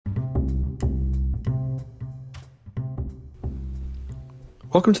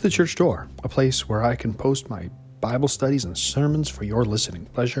Welcome to the Church Door, a place where I can post my Bible studies and sermons for your listening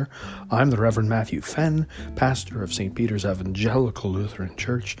pleasure. I'm the Reverend Matthew Fenn, pastor of St. Peter's Evangelical Lutheran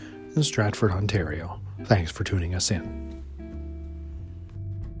Church in Stratford, Ontario. Thanks for tuning us in.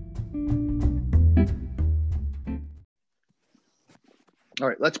 All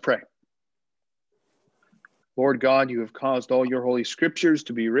right, let's pray. Lord God, you have caused all your holy scriptures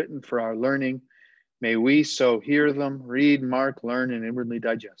to be written for our learning. May we so hear them, read, mark, learn, and inwardly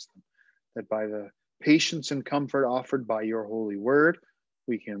digest them, that by the patience and comfort offered by your holy word,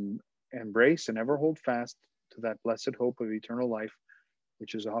 we can embrace and ever hold fast to that blessed hope of eternal life,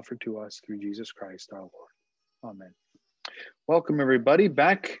 which is offered to us through Jesus Christ our Lord. Amen. Welcome, everybody,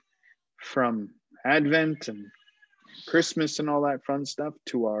 back from Advent and Christmas and all that fun stuff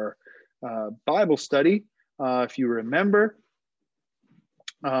to our Bible study. If you remember,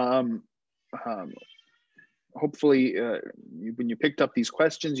 hopefully when you picked up these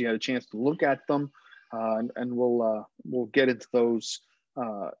questions, you had a chance to look at them, and we'll get into those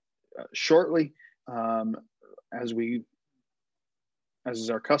shortly. As is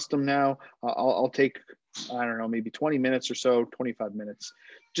our custom now, I'll take, I don't know, maybe 20 minutes or so, 25 minutes,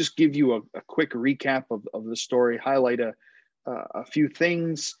 just give you a quick recap of the story, highlight a few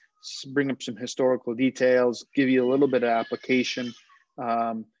things, bring up some historical details, give you a little bit of application.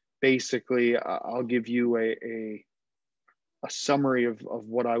 Basically, I'll give you a summary of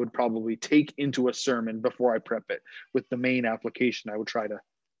what I would probably take into a sermon before I prep it, with the main application I would try to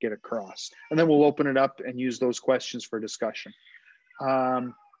get across. And then we'll open it up and use those questions for discussion.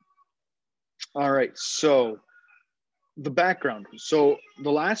 All right, so the background. So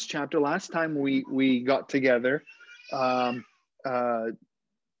the last chapter, last time we got together,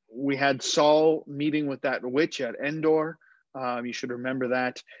 we had Saul meeting with that witch at Endor. You should remember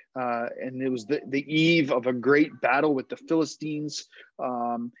that. And it was the eve of a great battle with the Philistines.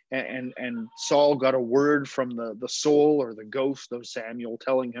 And Saul got a word from the soul or the ghost of Samuel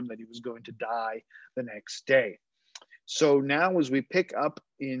telling him that he was going to die the next day. So now as we pick up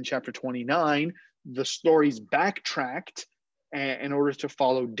in chapter 29, the story's backtracked in order to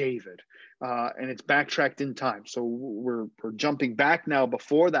follow David. And it's backtracked in time. So we're jumping back now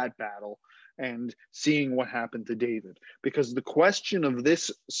before that battle and seeing what happened to David. Because the question of this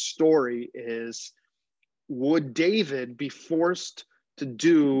story is, would David be forced to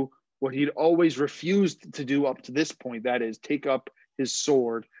do what he'd always refused to do up to this point? That is, take up his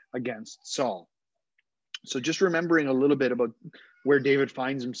sword against Saul. So just remembering a little bit about where David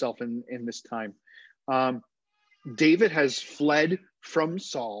finds himself in this time. David has fled from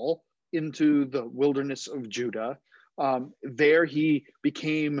Saul into the wilderness of Judah. There he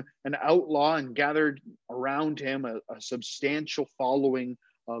became an outlaw and gathered around him a substantial following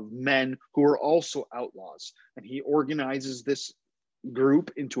of men who are also outlaws. And he organizes this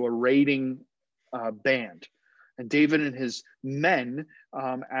group into a raiding band. And David and his men,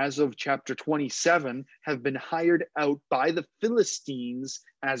 as of chapter 27, have been hired out by the Philistines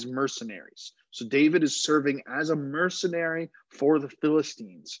as mercenaries. So David is serving as a mercenary for the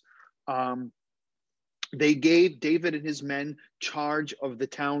Philistines. They gave David and his men charge of the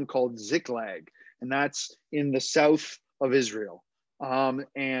town called Ziklag, and that's in the south of Israel.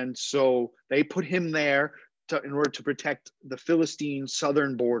 And so they put him there in order to protect the Philistine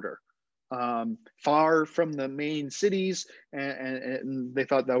southern border, far from the main cities, and they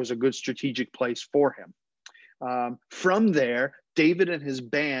thought that was a good strategic place for him. From there, David and his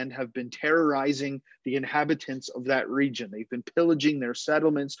band have been terrorizing the inhabitants of that region. They've been pillaging their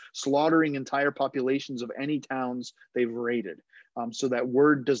settlements, slaughtering entire populations of any towns they've raided, so that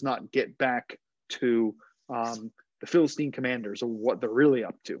word does not get back to the Philistine commanders of what they're really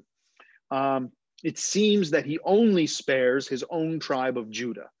up to. It seems that he only spares his own tribe of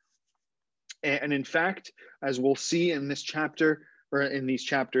Judah. And in fact, as we'll see in this chapter, or in these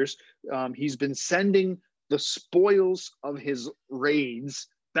chapters, he's been sending the spoils of his raids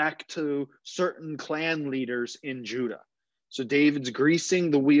back to certain clan leaders in Judah. So David's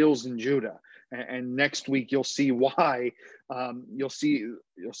greasing the wheels in Judah. And next week you'll see why. You'll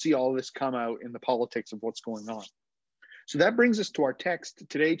see all this come out in the politics of what's going on. So that brings us to our text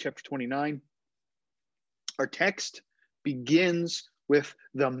today, chapter 29. Our text begins with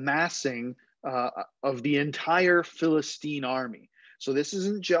the massing of the entire Philistine army. So this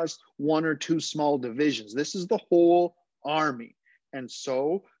isn't just one or two small divisions. This is the whole army. And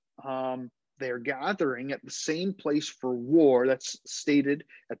so they're gathering at the same place for war that's stated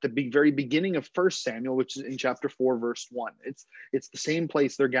at the very beginning of 1 Samuel, which is in chapter 4, verse 1. It's the same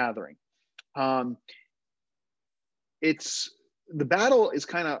place they're gathering. The battle is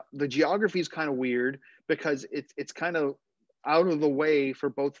the geography is kind of weird because it's kind of out of the way for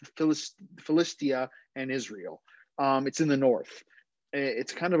both Philistia and Israel. It's in the north.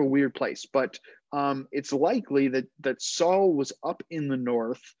 It's kind of a weird place, but it's likely that Saul was up in the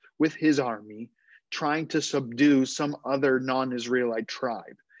north with his army trying to subdue some other non-Israelite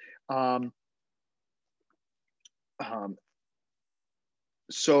tribe.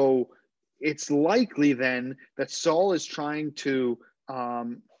 So it's likely then that Saul is trying to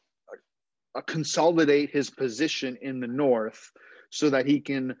consolidate his position in the north so that he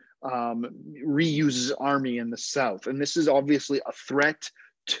can reuse his army in the south. And this is obviously a threat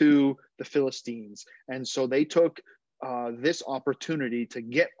to the Philistines. And so they took this opportunity to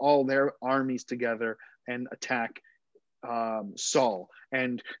get all their armies together and attack Saul.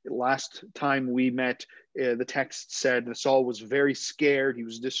 And last time we met, the text said that Saul was very scared. He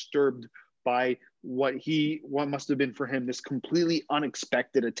was disturbed by what must have been for him this completely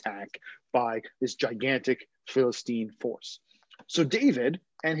unexpected attack by this gigantic Philistine force. So David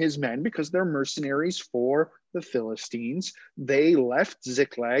and his men, because they're mercenaries for the Philistines, they left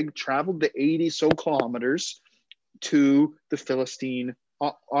Ziklag, traveled the 80 so kilometers to the Philistine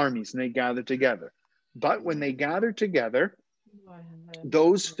armies, and they gathered together. But when they gathered together,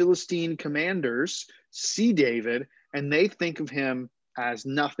 those Philistine commanders see David and they think of him as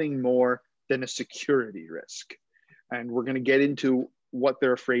nothing more than a security risk. And we're going to get into what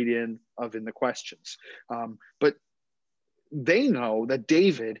they're afraid of in the questions. But they know that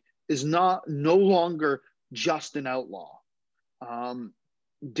David is no longer just an outlaw.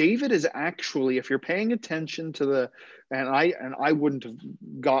 David is actually, if you're paying attention to and I wouldn't have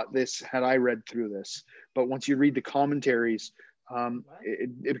got this had I read through this, but once you read the commentaries,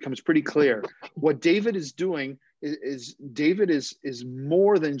 it becomes pretty clear. What David is doing is David is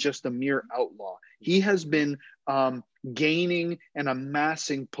more than just a mere outlaw. He has been gaining and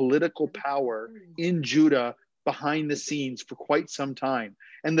amassing political power in Judah behind the scenes for quite some time.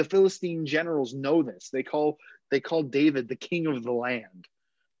 And the Philistine generals know this. They call David the king of the land.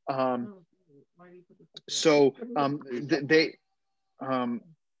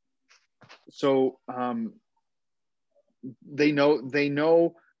 They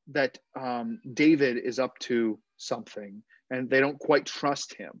know that David is up to something, and they don't quite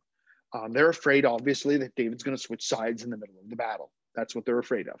trust him. They're afraid, obviously, that David's going to switch sides in the middle of the battle. That's what they're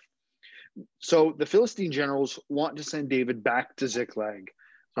afraid of. So the Philistine generals want to send David back to Ziklag.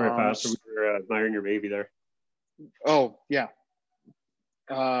 Sorry, Pastor, we were admiring your baby there. Oh, yeah.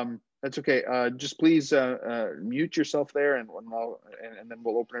 That's okay. Just please mute yourself there, and then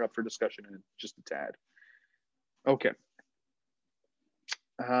we'll open it up for discussion in just a tad. Okay.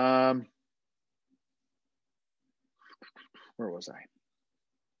 Where was I?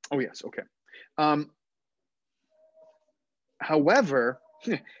 Oh, yes. Okay. However,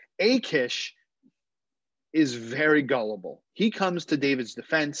 Achish is very gullible. He comes to David's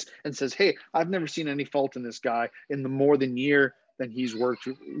defense and says, hey, I've never seen any fault in this guy in the more than year that he's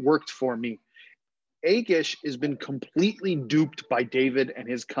worked for me. Achish has been completely duped by David and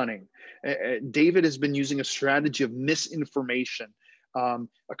his cunning. David has been using a strategy of misinformation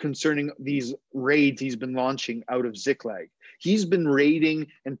concerning these raids he's been launching out of Ziklag. He's been raiding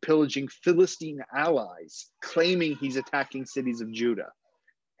and pillaging Philistine allies, claiming he's attacking cities of Judah.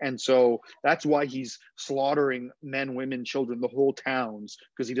 And so that's why he's slaughtering men, women, children, the whole towns,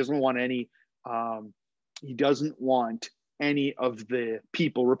 because he doesn't want any of the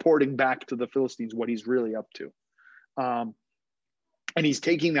people reporting back to the Philistines what he's really up to. And he's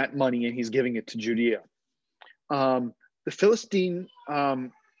taking that money and he's giving it to Judea. The Philistine,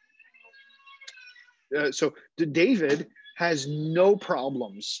 so David has no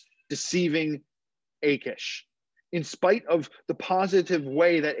problems deceiving Achish. In spite of the positive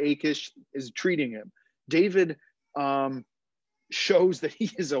way that Achish is treating him, David shows that he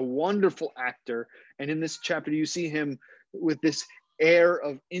is a wonderful actor. And in this chapter, you see him with this air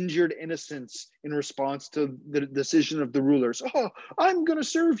of injured innocence in response to the decision of the rulers. Oh, I'm going to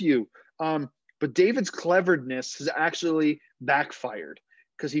serve you. But David's cleverness has actually backfired,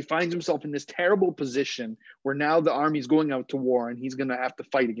 because he finds himself in this terrible position where now the army is going out to war and he's going to have to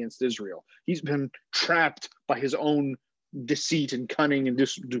fight against Israel. He's been trapped by his own deceit and cunning and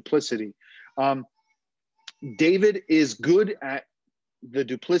duplicity. David is good at the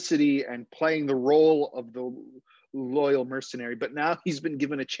duplicity and playing the role of the loyal mercenary, but now he's been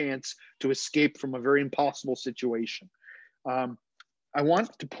given a chance to escape from a very impossible situation. I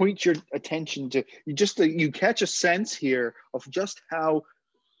want to point your attention to you catch a sense here of just how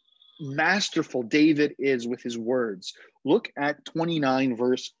masterful David is with his words. Look at 29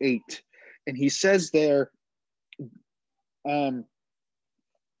 verse 8. And he says there, 29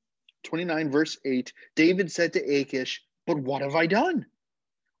 verse 8, David said to Achish, But what have I done?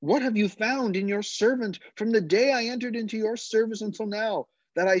 What have you found in your servant from the day I entered into your service until now,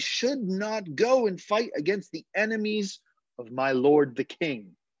 that I should not go and fight against the enemies of my Lord the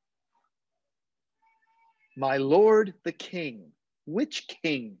King? My Lord the King. Which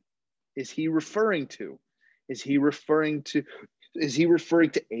king is he referring to? Is he referring to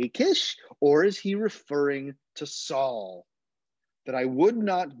Achish, or is he referring to Saul? That I would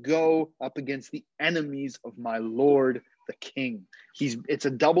not go up against the enemies of my Lord the King. It's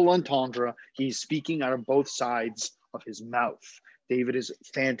a double entendre. He's speaking out of both sides of his mouth. David is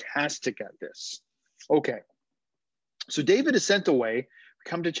fantastic at this. Okay, so David is sent away.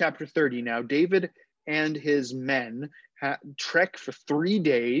 Come to chapter 30 now. David and his men trek for 3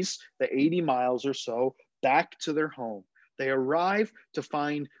 days, the 80 miles or so, back to their home. They arrive to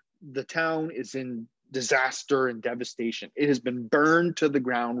find the town is in disaster and devastation. It has been burned to the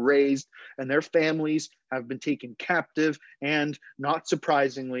ground, razed, and their families have been taken captive. And not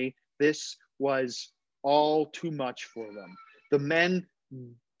surprisingly, this was all too much for them. The men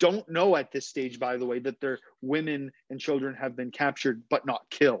don't know at this stage, by the way, that their women and children have been captured but not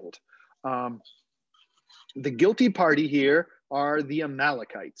killed. The guilty party here are the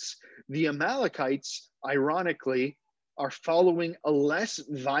Amalekites. The Amalekites, ironically, are following a less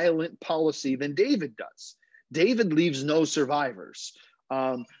violent policy than David does. David leaves no survivors,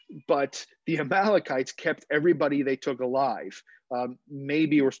 but the Amalekites kept everybody they took alive.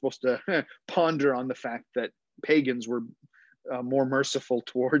 Maybe we're supposed to ponder on the fact that pagans were more merciful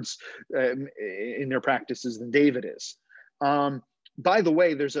towards in their practices than David is. By the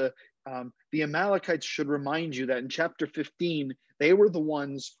way, the Amalekites should remind you that in chapter 15, they were the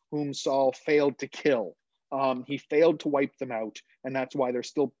ones whom Saul failed to kill. He failed to wipe them out, and that's why they're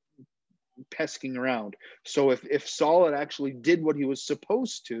still pesking around. So if Saul had actually did what he was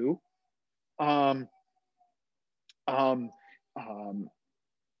supposed to,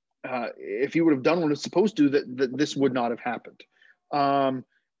 if he would have done what he was supposed to, that this would not have happened.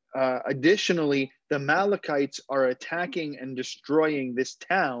 Additionally, the Amalekites are attacking and destroying this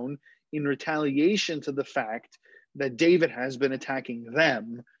town in retaliation to the fact that David has been attacking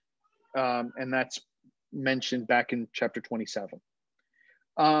them, and that's mentioned back in chapter 27.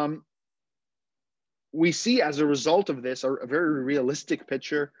 We see as a result of this a very realistic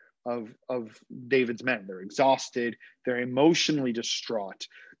picture of David's men. They're exhausted, they're emotionally distraught,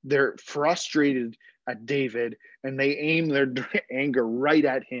 they're frustrated at David, and they aim their anger right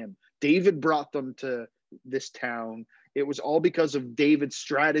at him. David brought them to this town. It was all because of David's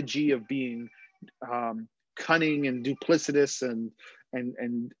strategy of being cunning and duplicitous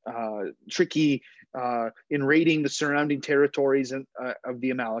and tricky in raiding the surrounding territories of the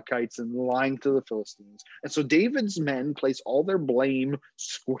Amalekites and lying to the Philistines. And so David's men place all their blame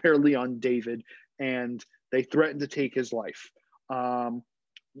squarely on David, and they threaten to take his life. I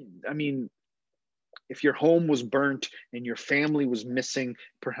mean, if your home was burnt and your family was missing,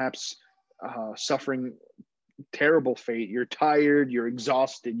 perhaps suffering terrible fate, you're tired, you're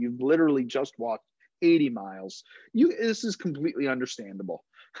exhausted, you've literally just walked 80 miles. This is completely understandable.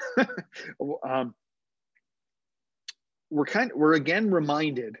 We're again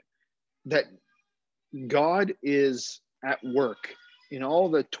reminded that God is at work in all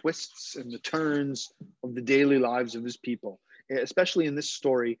the twists and the turns of the daily lives of his people, especially in this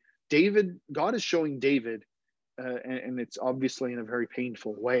story. God is showing David, and it's obviously in a very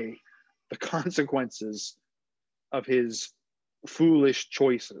painful way, the consequences of his foolish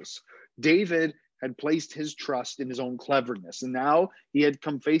choices. David had placed his trust in his own cleverness, and now he had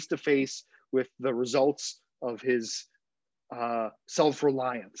come face to face with the results of his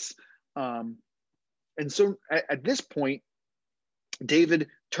self-reliance. And so at this point, David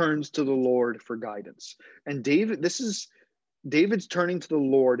turns to the Lord for guidance. And David's turning to the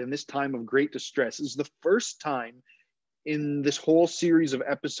Lord in this time of great distress. This is the first time in this whole series of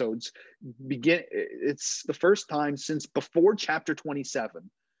episodes. It's the first time since before chapter 27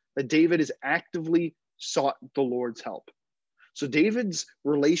 that David has actively sought the Lord's help. So David's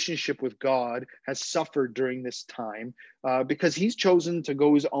relationship with God has suffered during this time because he's chosen to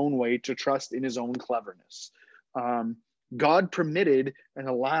go his own way, to trust in his own cleverness. God permitted and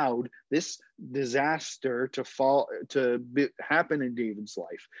allowed this disaster to happen in David's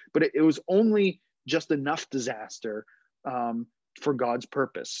life, but it was only just enough disaster for God's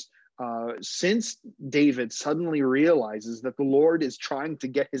purpose. Since David suddenly realizes that the Lord is trying to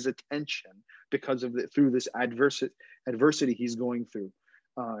get his attention because of through this adversity he's going through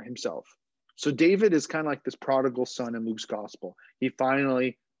himself. So David is kind of like this prodigal son in Luke's gospel. He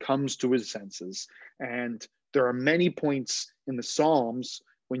finally comes to his senses, and there are many points in the Psalms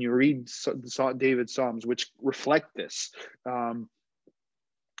when you read David's Psalms, which reflect this. And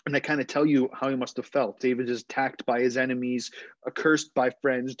they kind of tell you how he must have felt. David is attacked by his enemies, accursed by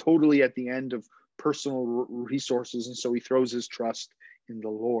friends, totally at the end of personal resources. And so he throws his trust in the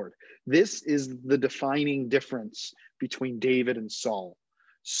Lord. This is the defining difference between David and Saul.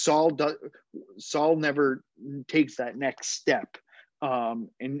 Saul never takes that next step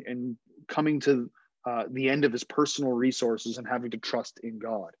in coming to the end of his personal resources and having to trust in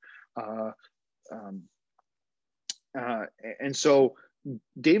God. And so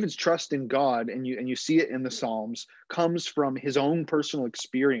David's trust in God, and you see it in the Psalms, comes from his own personal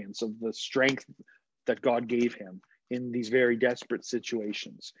experience of the strength that God gave him in these very desperate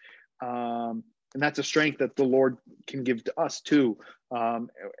situations. And that's a strength that the Lord can give to us too.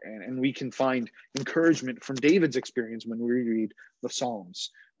 And we can find encouragement from David's experience when we read the Psalms.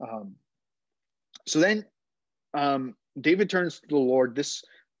 So then David turns to the Lord. This,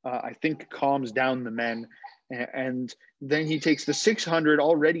 I think, calms down the men. And then he takes the 600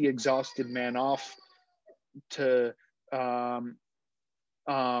 already exhausted men off to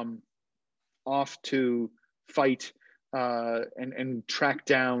fight and track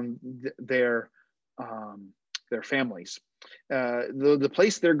down their families. The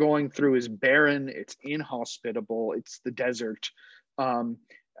place they're going through is barren. It's inhospitable. It's the desert.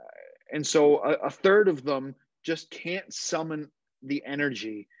 And so a third of them just can't summon the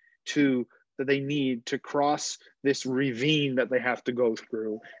energy that they need to cross this ravine that they have to go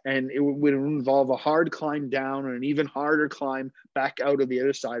through. And it would involve a hard climb down and an even harder climb back out of the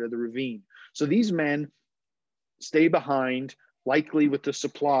other side of the ravine. So these men stay behind, likely with the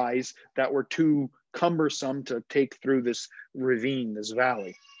supplies that were too cumbersome to take through this ravine, this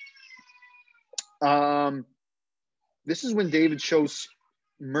valley. This is when David shows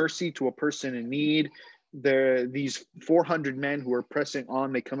mercy to a person in need. These 400 men who are pressing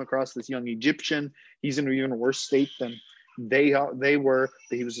on, they come across this young Egyptian. He's in an even worse state than they were.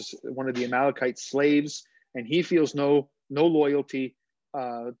 He was one of the Amalekite slaves, and he feels no loyalty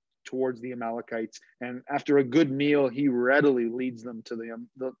towards the Amalekites. And after a good meal, he readily leads them to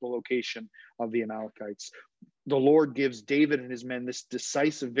the location of the Amalekites. The Lord gives David and his men this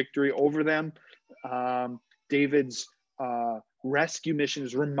decisive victory over them. David's rescue mission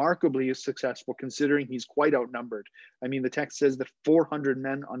is remarkably successful, considering he's quite outnumbered. I mean, the text says that 400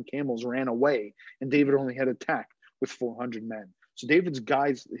 men on camels ran away, and David only had attacked with 400 men. So David's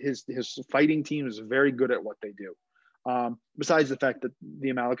guys, his fighting team is very good at what they do. Besides the fact that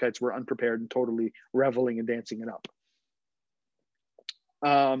the Amalekites were unprepared and totally reveling and dancing it up.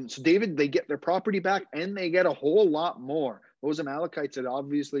 So David, they get their property back, and they get a whole lot more. Those Amalekites had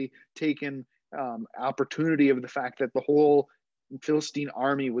obviously taken opportunity of the fact that the whole Philistine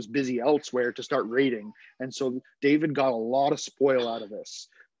army was busy elsewhere to start raiding. And so David got a lot of spoil out of this.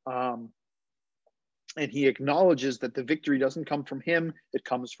 And he acknowledges that the victory doesn't come from him, it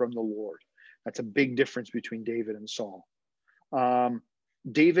comes from the Lord. That's a big difference between David and Saul.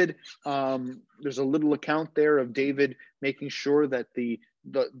 David, there's a little account there of David making sure that the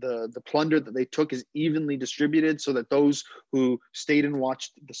plunder that they took is evenly distributed, so that those who stayed and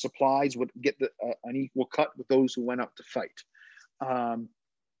watched the supplies would get an equal cut with those who went out to fight.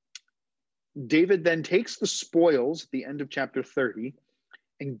 David then takes the spoils at the end of chapter 30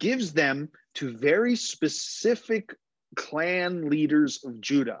 and gives them to very specific clan leaders of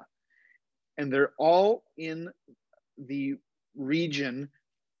Judah. And they're all in the region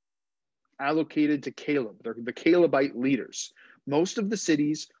allocated to Caleb. They're the Calebite leaders. Most of the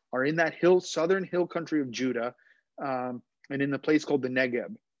cities are in that southern hill country of Judah, and in the place called the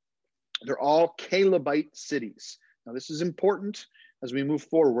Negev. They're all Calebite cities. Now, this is important as we move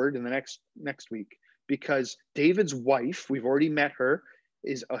forward in the next week, because David's wife, we've already met her,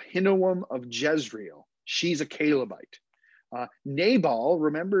 is Ahinoam of Jezreel. She's a Calebite. Nabal,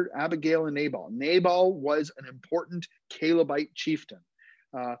 remember Abigail and Nabal. Nabal was an important Calebite chieftain.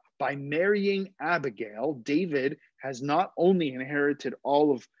 By marrying Abigail, David has not only inherited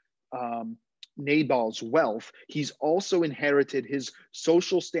all of Nabal's wealth, he's also inherited his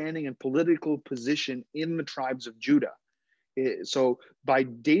social standing and political position in the tribes of Judah. So by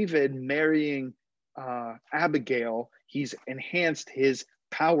David marrying Abigail, he's enhanced his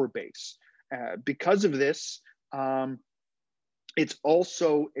power base. Because of this, it's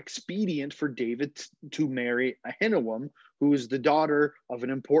also expedient for David to marry Ahinoam, who is the daughter of an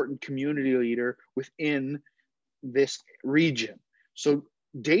important community leader within this region. So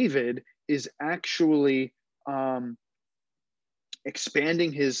David is actually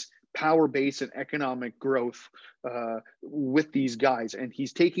expanding his power base and economic growth with these guys, and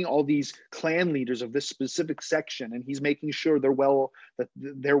he's taking all these clan leaders of this specific section, and he's making sure they're well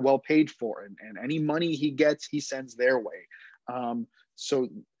paid for, and any money he gets, he sends their way. So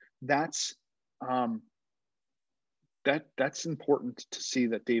that's that's important to see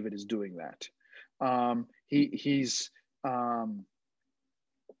that David is doing that. He's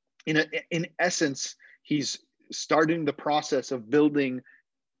in essence, he's starting the process of building.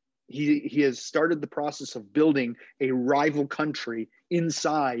 He has started the process of building a rival country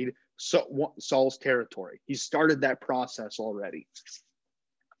inside Saul's territory. He started that process already.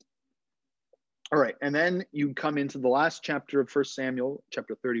 All right, and then you come into the last chapter of 1 Samuel,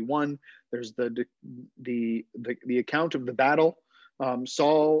 chapter 31. There's the account of the battle.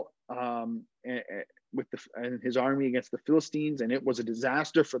 Saul and his army against the Philistines, and it was a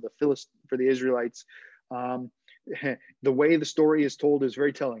disaster for the Israelites. The way the story is told is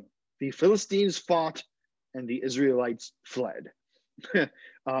very telling. The Philistines fought, and the Israelites fled.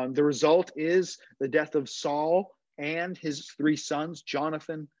 The result is the death of Saul and his 3 sons,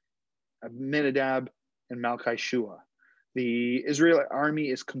 Jonathan, Abinadab, and Malchishua. The Israelite army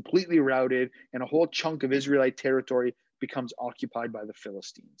is completely routed, and a whole chunk of Israelite territory becomes occupied by the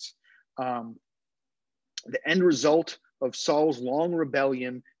Philistines. The end result of Saul's long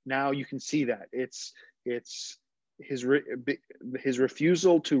rebellion, now you can see that it's his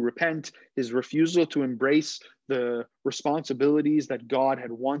refusal to repent, his refusal to embrace the responsibilities that God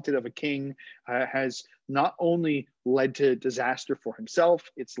had wanted of a king, has not only led to disaster for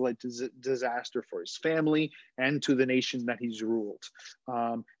himself, it's led to disaster for his family and to the nation that he's ruled.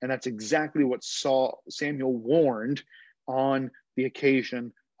 And that's exactly what Samuel warned on the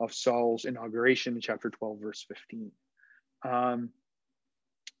occasion of Saul's inauguration in chapter 12, verse 15.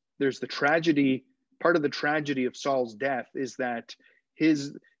 There's the tragedy. Part of the tragedy of Saul's death is that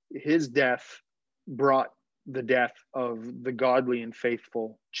his death brought the death of the godly and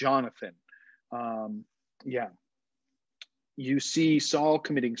faithful Jonathan. You see Saul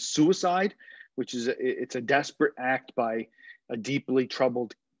committing suicide, which is it's a desperate act by a deeply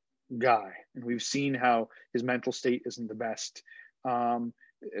troubled guy, and we've seen how his mental state isn't the best.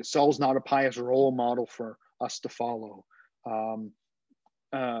 Saul's not a pious role model for us to follow.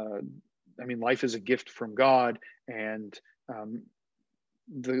 I mean, life is a gift from God, and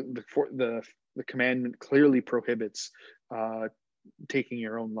the commandment clearly prohibits taking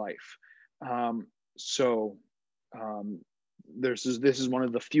your own life. This is one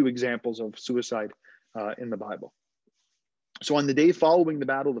of the few examples of suicide in the Bible. So on the day following the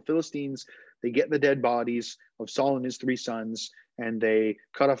battle, the Philistines, they get the dead bodies of Saul and his 3 sons, and they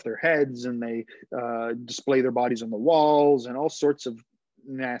cut off their heads, and they display their bodies on the walls, and all sorts of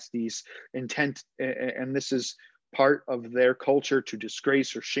nasties intent. And this is part of their culture to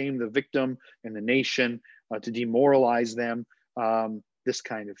disgrace or shame the victim and the nation, to demoralize them, this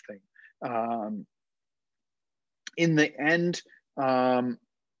kind of thing. In the end,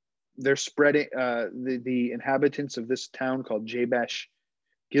 they're spreading, the inhabitants of this town called Jabesh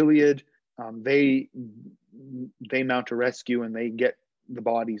Gilead, they mount a rescue, and they get the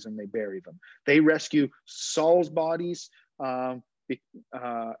bodies and they bury them. They rescue Saul's bodies, and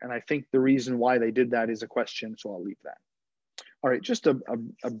I think the reason why they did that is a question, so I'll leave that. All right, just a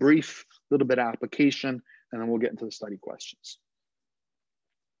brief little bit of application, and then we'll get into the study questions.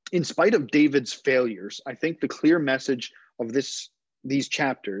 In spite of David's failures, I think the clear message of these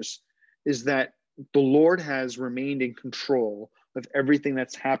chapters is that the Lord has remained in control of everything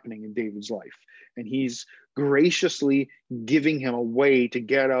that's happening in David's life, and he's graciously giving him a way to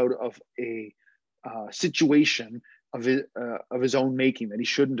get out of a situation of his own making that he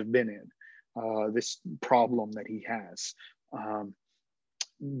shouldn't have been in, this problem that he has.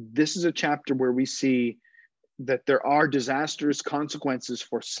 This is a chapter where we see that there are disastrous consequences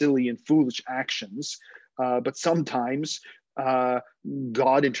for silly and foolish actions, but sometimes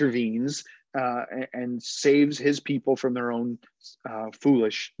God intervenes and saves his people from their own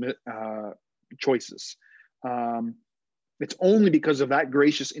foolish choices. It's only because of that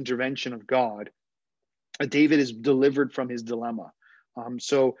gracious intervention of God David is delivered from his dilemma.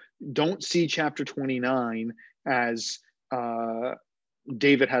 So don't see chapter 29 as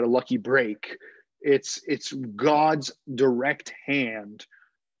David had a lucky break. It's God's direct hand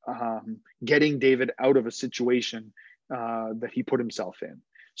getting David out of a situation that he put himself in.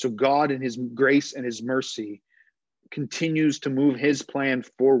 So God, in his grace and his mercy, continues to move his plan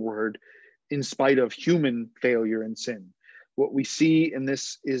forward in spite of human failure and sin. What we see in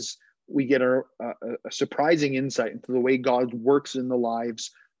this is we get a surprising insight into the way God works in the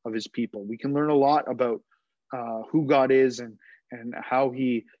lives of his people. We can learn a lot about who God is and how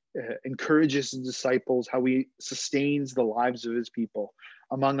he encourages his disciples, how he sustains the lives of his people.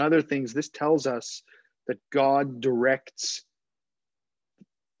 Among other things, this tells us that God directs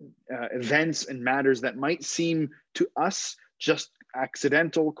events and matters that might seem to us just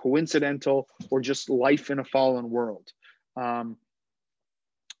accidental, coincidental, or just life in a fallen world.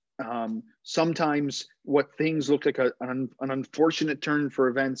 Sometimes what things look like an unfortunate turn for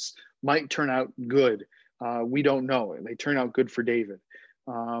events might turn out good. We don't know. They turn out good for David.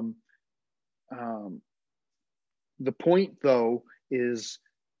 The point, though, is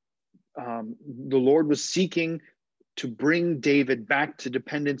the Lord was seeking to bring David back to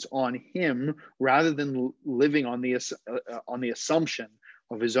dependence on him rather than living on the assumption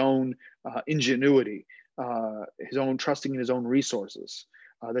of his own ingenuity, his own trusting in his own resources,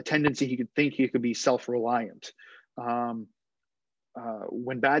 the tendency he could think he could be self-reliant.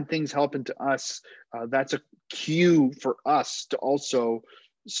 When bad things happen to us, that's a cue for us to also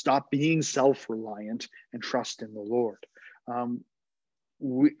stop being self-reliant and trust in the Lord.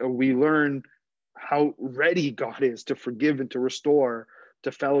 We learn how ready God is to forgive and to restore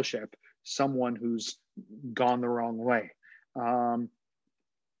to fellowship someone who's gone the wrong way. In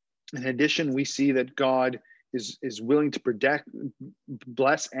addition, we see that God is willing to protect,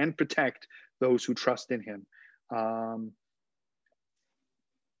 bless, and protect those who trust in him.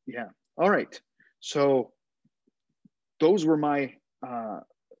 Yeah. All right. So those were my,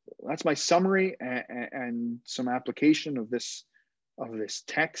 that's my summary and some application of this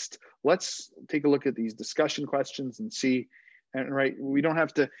text. Let's take a look at these discussion questions and see. And right, we don't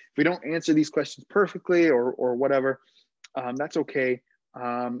have to, if we don't answer these questions perfectly or whatever, that's okay.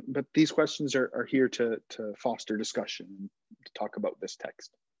 But these questions are here to foster discussion and to talk about this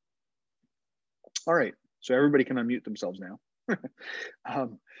text. All right, so everybody can unmute themselves now.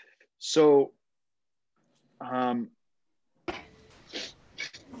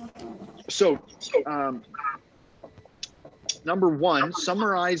 Number one,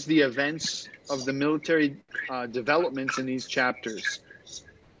 summarize the events of the military developments in these chapters.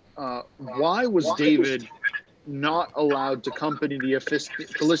 Why was David not allowed to accompany the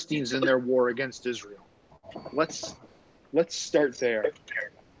Philistines in their war against Israel? Let's start there.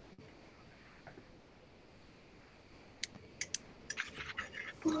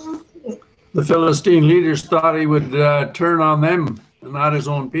 The Philistine leaders thought he would turn on them and not his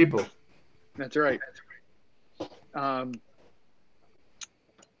own people. That's right.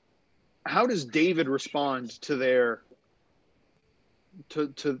 How does David respond to their to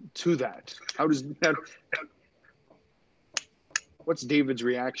that? How does that? What's David's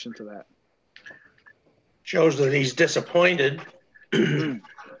reaction to that? Shows that he's disappointed.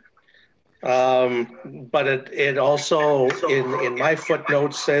 But it also, in my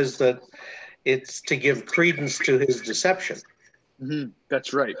footnote, says that it's to give credence to his deception. Mm-hmm.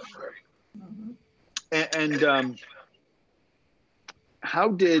 That's right. And how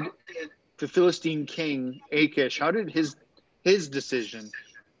did the Philistine king Achish, how did his decision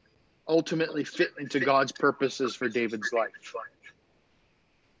ultimately fit into God's purposes for David's life?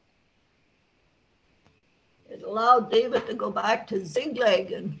 It allowed David to go back to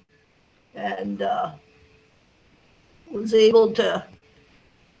Ziklag and was able to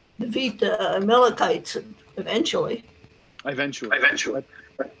defeat the Amalekites eventually.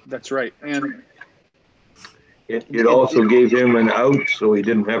 That's right. And it also gave him an out, so he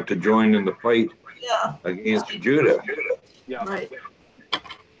didn't have to join in the fight against Judah. Yeah. Right.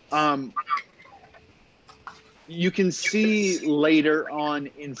 You can see later on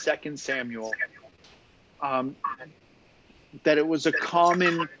in 2 Samuel that it was a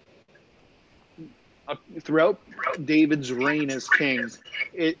common throughout David's reign as king.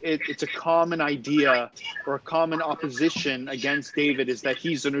 It's a common idea or a common opposition against David is that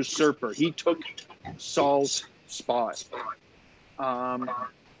he's an usurper. He took Saul's spot.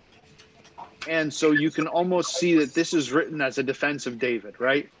 And so you can almost see that this is written as a defense of David,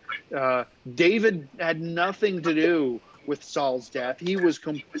 right? David had nothing to do with Saul's death. He was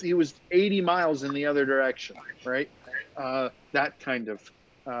 80 miles in the other direction, right? That kind of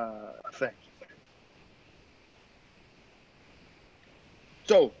thing.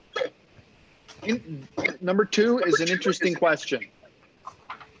 So, number two is an interesting question.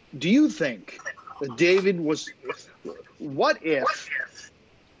 Do you think that David was? What if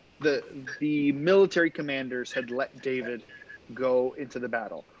the military commanders had let David go into the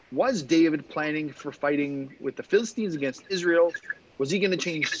battle? Was David planning for fighting with the Philistines against Israel? Was he going to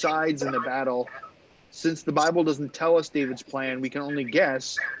change sides in the battle? Since the Bible doesn't tell us David's plan, we can only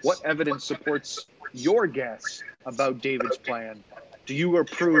guess. What evidence supports your guess about David's plan? Do you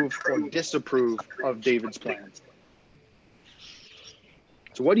approve or disapprove of David's plan?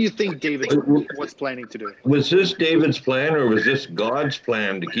 So what do you think David was planning to do? Was this David's plan or was this God's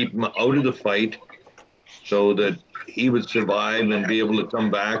plan to keep him out of the fight so that he would survive and be able to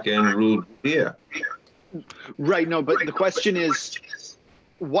come back and rule Judea? Right, no, but the question is,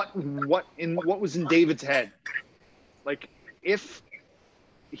 what was in David's head? Like, if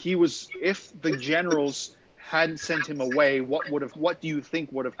the generals hadn't sent him away, what do you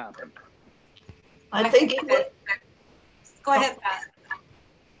think would have happened? I think he would. Go ahead, Pat.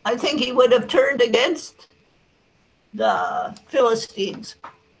 I think he would have turned against the Philistines,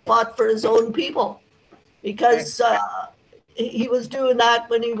 fought for his own people, because he was doing that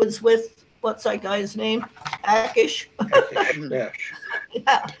when he was with, what's that guy's name? Akish. Yeah.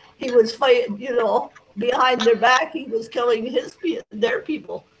 Yeah, he was fighting, behind their back. He was killing their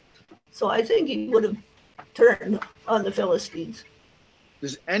people. So I think he would have turned on the Philistines.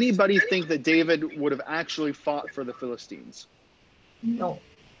 Does anybody think that David would have actually fought for the Philistines? No.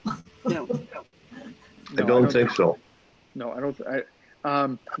 No. I don't think so. No, I don't.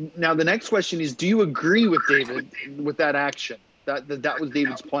 Now the next question is: do you agree with David with that action? That was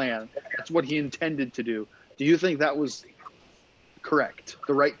David's plan. That's what he intended to do. Do you think that was correct,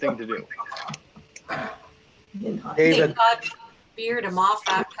 the right thing to do? David, God veered him off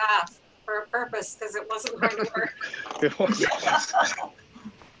that path for a purpose, because it wasn't going to work. It was.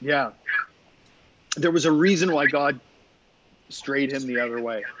 Yeah. There was a reason why God strayed him the other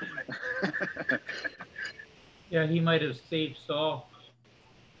way. Yeah, he might have saved Saul.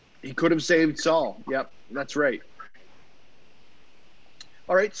 He could have saved Saul. Yep, that's right.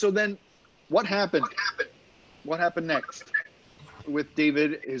 All right, so then what happened? What happened next with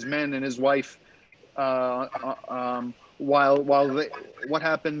David, his men, and his wife? What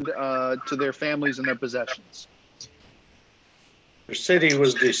happened to their families and their possessions? their city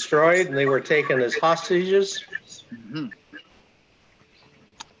was destroyed and they were taken as hostages. Mm-hmm.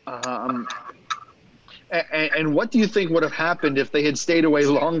 And what do you think would have happened if they had stayed away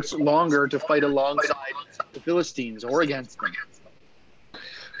longer to fight alongside the Philistines or against them?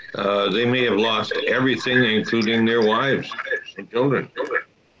 They may have lost everything, including their wives and children.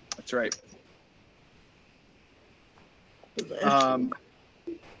 That's right.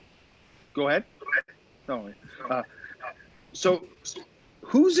 Go ahead. No. So,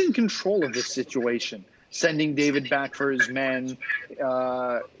 who's in control of this situation? Sending David back for his men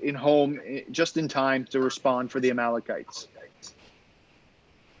in home just in time to respond for the Amalekites.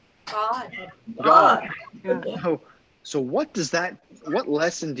 God. Yeah. So what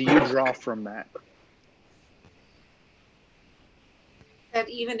lesson do you draw from that? That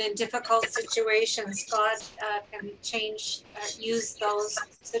even in difficult situations, God can use those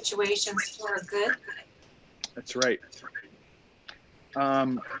situations for good. That's right.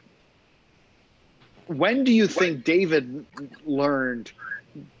 When do you think David learned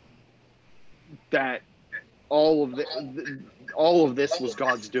that all of this was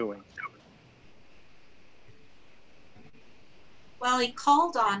God's doing? Well, he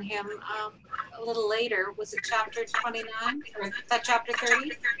called on him a little later. Was it chapter 29 or that chapter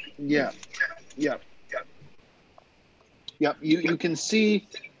 30? Yeah. You can see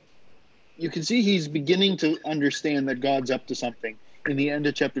he's beginning to understand that God's up to something in the end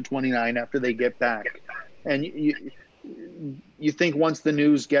of chapter 29 after they get back. And you think once the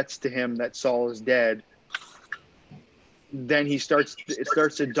news gets to him that Saul is dead, then it starts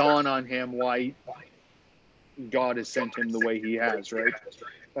to dawn on him why God has sent him the way he has, right?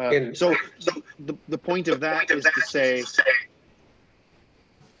 So the point of that is to say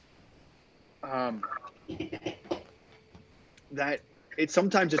that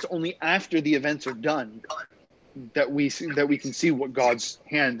sometimes it's only after the events are done that we can see what God's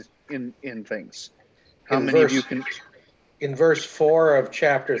hand in things. How many of you can? In verse 4 of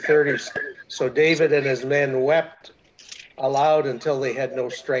chapter 30, so David and his men wept aloud until they had no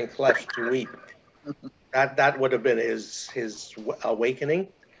strength left to weep. That would have been his awakening,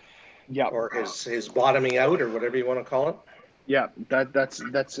 yeah, or his bottoming out, or whatever you want to call it. Yeah, that's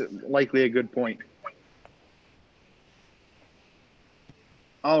likely a good point.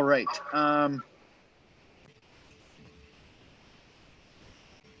 All right.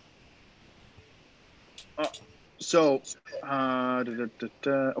 Okay,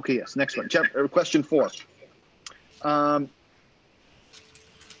 yes, next one. Question 4.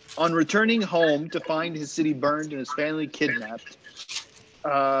 On returning home to find his city burned and his family kidnapped.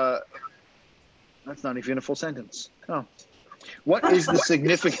 That's not even a full sentence. Oh. What is the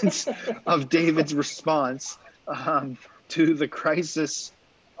significance of David's response to the crisis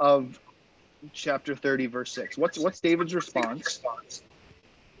of chapter 30, verse 6? What's David's response?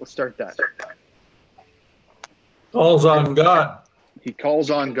 Let's start that. All's on God. He calls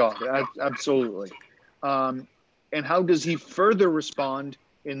on God. Absolutely. And how does he further respond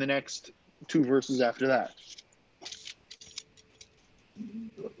in the next 2 verses after that?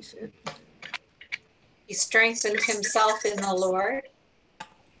 He strengthened himself in the Lord.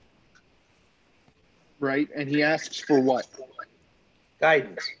 Right? And he asks for what?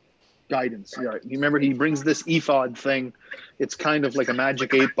 Guidance. Guidance. Yeah. Remember, he brings this ephod thing. It's kind of like a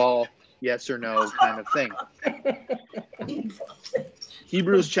magic 8-ball, yes or no kind of thing.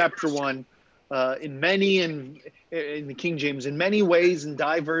 Hebrews chapter 1, in the King James, in many ways and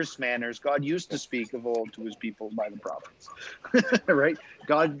diverse manners, God used to speak of old to his people by the prophets. Right?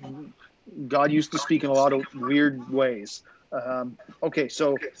 God used to speak in a lot of weird ways. Okay,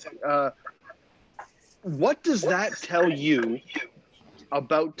 so what does that tell you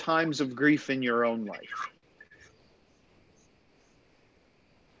about times of grief in your own life?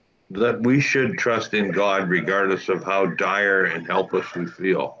 That we should trust in God regardless of how dire and helpless we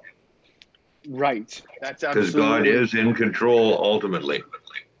feel. Right. That's Because absolutely. God is in control ultimately.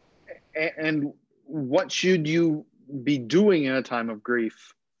 And what should you be doing in a time of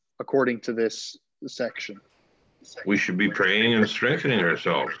grief, according to this section? We should be praying and strengthening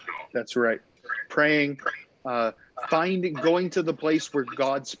ourselves. That's right. Praying, going to the place where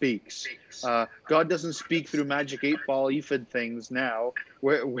God speaks. God doesn't speak through magic 8-ball ephod things now.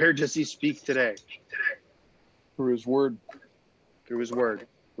 Where does he speak today? Through his word. Through his word.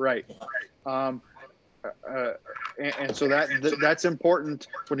 Right. And so that's important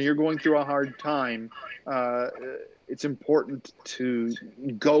when you're going through a hard time. It's important to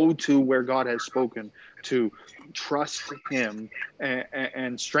go to where God has spoken, to trust him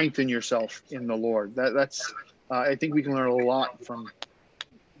and strengthen yourself in the Lord. That's I think we can learn a lot from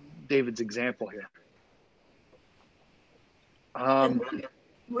David's example here. And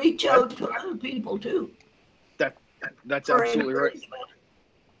reach out to other people too. That's absolutely right.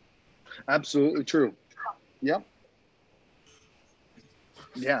 Absolutely true. Yep.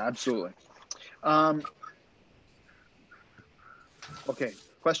 Yeah, absolutely. Okay,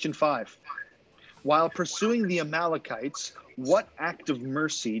 question 5. While pursuing the Amalekites, what act of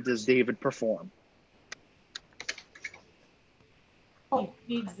mercy does David perform? He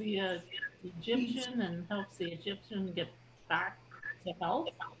feeds the Egyptian and helps the Egyptian get back to health.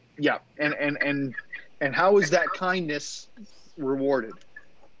 Yeah, and how is that kindness rewarded?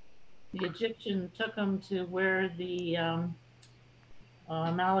 The Egyptian took him to where the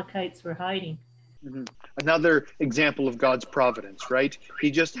Amalekites were hiding. Mm-hmm. Another example of God's providence, right? He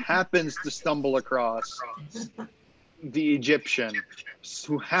just happens to stumble across the Egyptian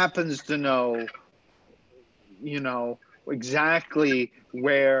who happens to know, exactly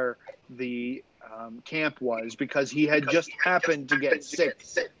where the camp was because he had just happened to get sick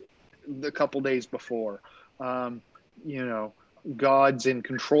a couple days before. God's in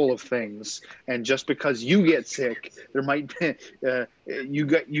control of things, and just because you get sick, there might be you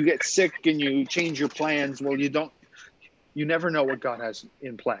get sick and you change your plans. Well, you never know what God has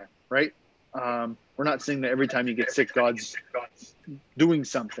in plan, right? We're not saying that every time you get sick, God's doing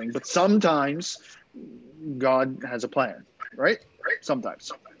something, but sometimes God has a plan, right?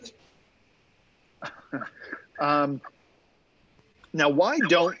 Sometimes. Now, why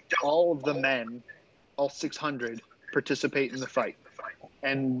don't all of the men, all 600, participate in the fight?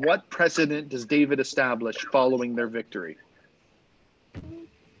 And what precedent does David establish following their victory?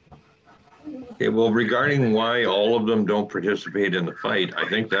 Okay, well, regarding why all of them don't participate in the fight, I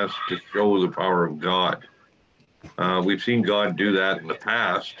think that's to show the power of God. We've seen God do that in the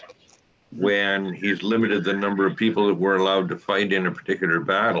past when he's limited the number of people that were allowed to fight in a particular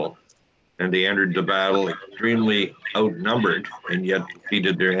battle. And they entered the battle extremely outnumbered and yet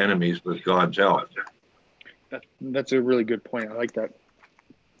defeated their enemies with God's help. That's a really good point. I like that.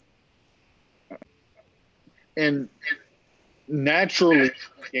 And naturally,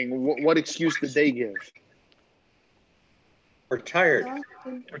 what excuse did they give? We're tired.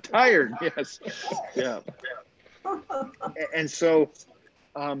 We're tired, yes. Yeah. And so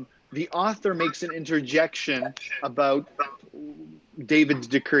the author makes an interjection about David's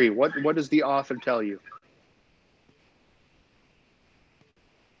decree. What does the author tell you?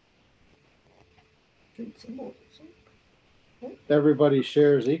 Everybody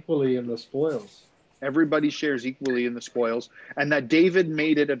shares equally in the spoils. Everybody shares equally in the spoils, and that David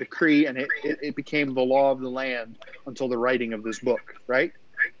made it a decree, and it became the law of the land until the writing of this book, right?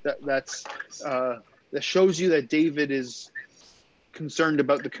 That shows you that David is concerned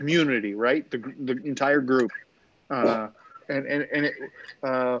about the community, right? The entire group. What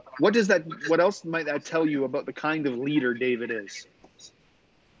else might that tell you about the kind of leader David is?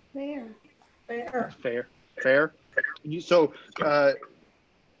 Fair. Fair. So,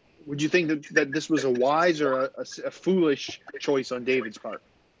 would you think that this was a wise or a foolish choice on David's part?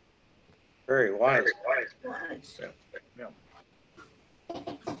 Very wise.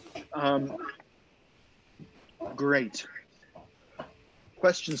 Great.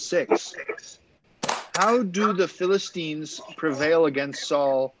 Question 6. How do the Philistines prevail against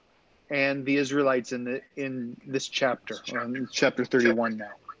Saul and the Israelites in this chapter, or in chapter 31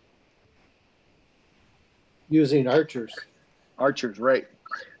 now? Using archers. Archers, right?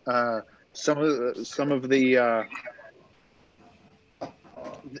 Some of the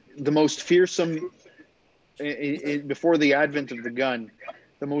most fearsome before the advent of the gun,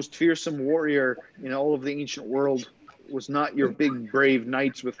 the most fearsome warrior in all of the ancient world was not your big brave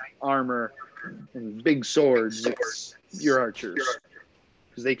knights with armor and big swords. It's your archers,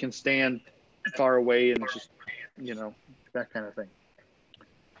 because they can stand far away and just, that kind of thing.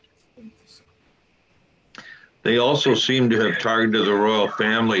 They also seem to have targeted the royal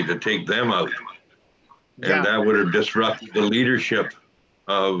family to take them out. And that would have disrupted the leadership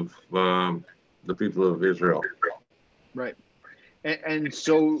of the people of Israel. Right. And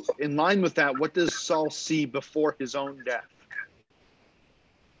so in line with that, what does Saul see before his own death?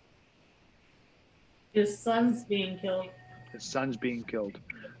 His son's being killed. His son's being killed.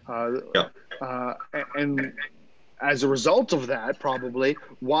 And as a result of that, probably,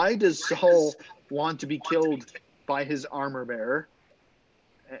 why does Saul want to be killed by his armor bearer?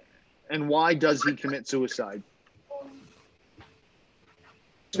 And why does he commit suicide?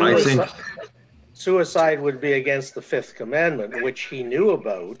 I think suicide would be against the fifth commandment, which he knew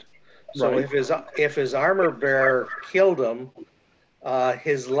about. So if his armor bearer killed him,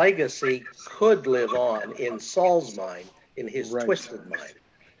 his legacy could live on in Saul's mind, in his twisted mind.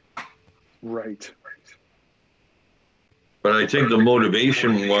 Right. But I think the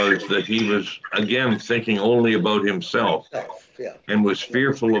motivation was that he was, again, thinking only about himself and was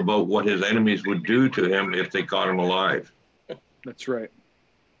fearful about what his enemies would do to him if they caught him alive. That's right.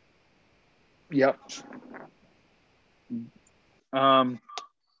 Yep. And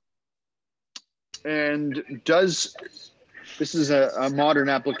this is a modern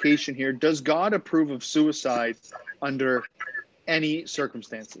application here, does God approve of suicide under any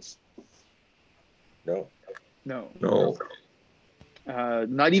circumstances? No.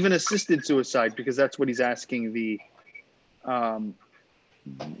 Not even assisted suicide, because that's what he's asking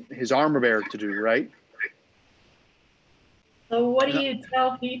his armor bearer to do, right? So what do you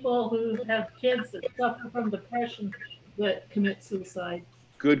tell people who have kids that suffer from depression that commit suicide?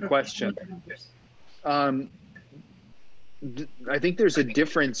 Good question. I think there's a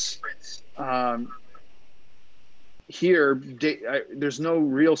difference here. There's no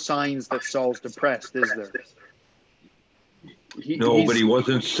real signs that Saul's depressed, is there? But he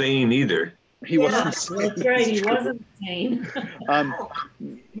wasn't sane either. He wasn't sane. That's right, he wasn't sane.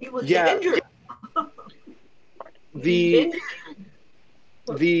 He was injured.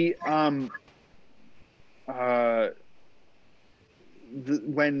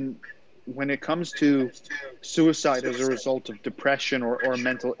 When it comes to suicide as a result of depression or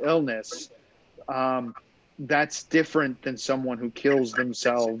mental illness, that's different than someone who kills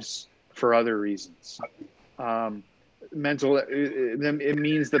themselves for other reasons. It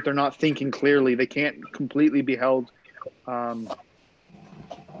means that they're not thinking clearly. They can't completely be held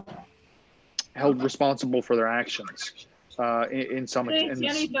responsible for their actions in some Do you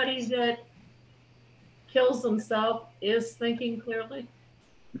think anybody that kills themselves is thinking clearly?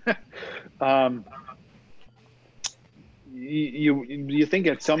 You think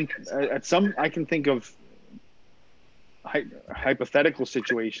at some I can think of hypothetical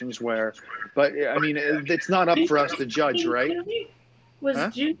situations where, but I mean, it's not up for us to judge, right?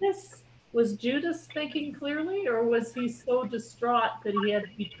 Was Judas thinking clearly, or was he so distraught that he had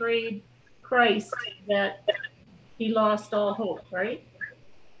betrayed Christ that he lost all hope, right?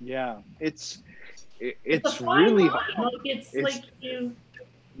 Yeah, it's really hard.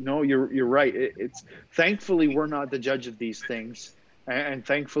 No, you're right. It's thankfully we're not the judge of these things, and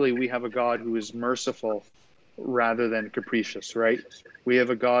thankfully we have a God who is merciful rather than capricious, right? We have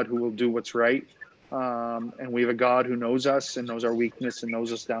a God who will do what's right, and we have a God who knows us and knows our weakness and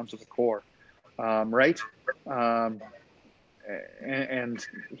knows us down to the core, right? And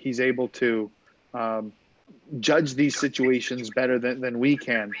he's able to judge these situations better than we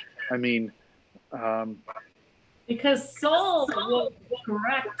can. I mean, because Saul was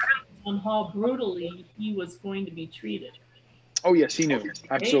correct on how brutally he was going to be treated. Oh yes, he knew.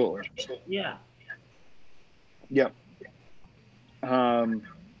 Absolutely. Yeah. Yep.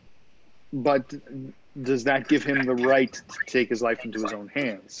 But does that give him the right to take his life into his own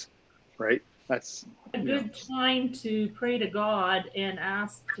hands? Right? That's a good time to pray to God and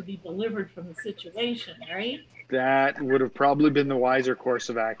ask to be delivered from the situation, right? That would have probably been the wiser course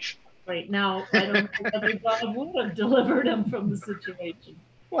of action. Right now, I don't know whether God would have delivered him from the situation.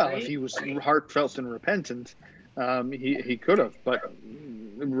 Well, right? if he was heartfelt and repentant, he could have, but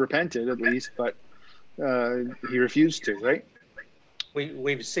repented at least, but he refused to, right?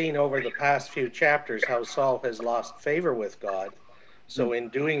 We've seen over the past few chapters how Saul has lost favor with God. So in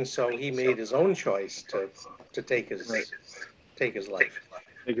doing so, he made his own choice to take his life. Take his life,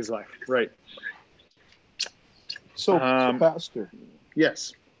 right. So, Pastor.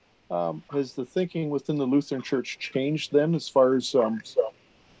 Yes. Has the thinking within the Lutheran Church changed then as far as,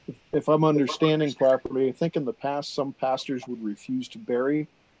 if I'm understanding properly, I think in the past some pastors would refuse to bury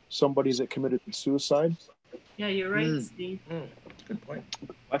somebody that committed suicide? Yeah, you're right, Steve. Good point.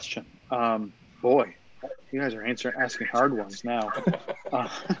 Question. Boy, you guys are asking hard ones now.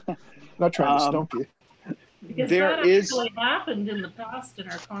 Not trying to stump you. Because there that is actually happened in the past in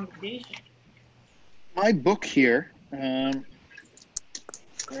our congregation. my book here. Where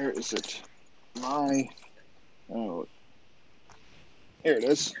is it? Here it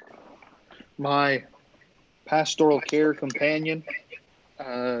is. My pastoral care companion.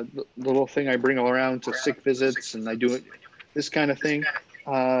 The little thing I bring around to sick visits, and I do it, this kind of thing.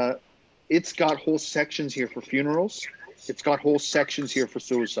 It's got whole sections here for funerals. It's got whole sections here for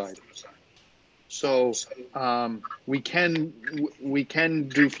suicide. So we can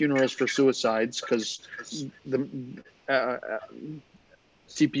do funerals for suicides because the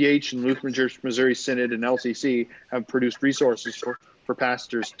CPH and Lutheran Church Missouri Synod and LCC have produced resources for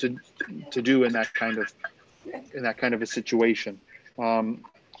pastors to do in that kind of a situation.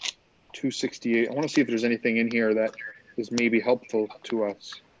 268. I want to see if there's anything in here that is maybe helpful to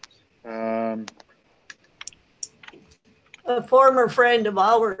us. A former friend of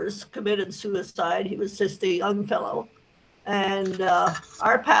ours committed suicide. He was just a young fellow. And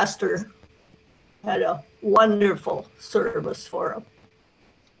our pastor had a wonderful service for him.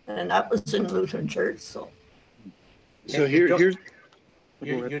 And that was in Lutheran Church. So here's...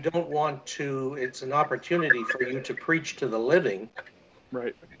 You don't want to, it's an opportunity for you to preach to the living.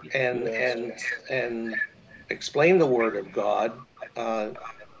 Right. And explain the word of God. Just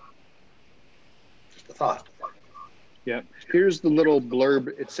a thought. Yeah. Here's the little blurb.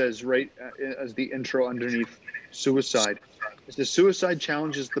 It says right as the intro underneath suicide. It says suicide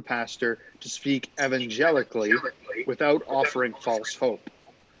challenges the pastor to speak evangelically without offering false hope.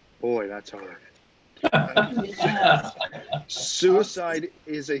 Boy, that's hard. Suicide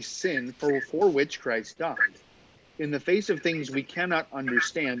is a sin for which Christ died. In the face of things we cannot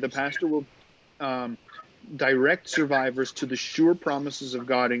understand, the pastor will direct survivors to the sure promises of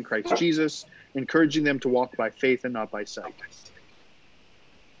God in Christ Jesus, encouraging them to walk by faith and not by sight.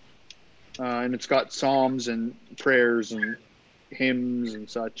 And it's got psalms and prayers and hymns and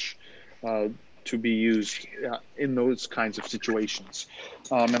such to be used in those kinds of situations.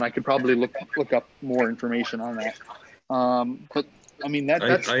 And I could probably look up more information on that. But I mean,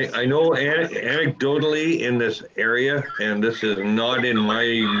 that's... I know anecdotally in this area, and this is not in my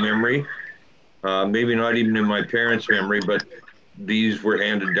memory, maybe not even in my parents' memory, but these were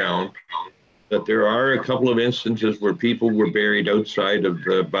handed down, that there are a couple of instances where people were buried outside of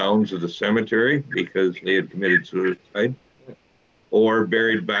the bounds of the cemetery because they had committed suicide, or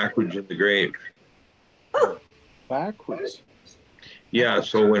buried backwards in the grave. Backwards? Yeah,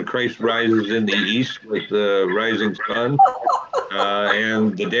 so when Christ rises in the east with the rising sun,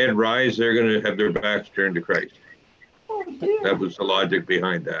 and the dead rise, they're going to have their backs turned to Christ. That was the logic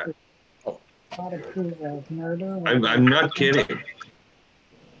behind that. I'm not kidding.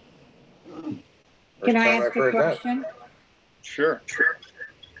 Can I ask a question? Sure.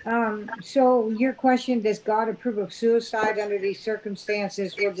 So your question, does God approve of suicide under these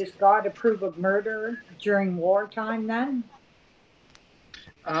circumstances? Well, does God approve of murder during wartime then?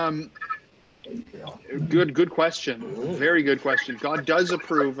 Good question. Very good question. God does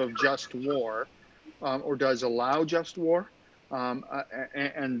approve of just war, or does allow just war.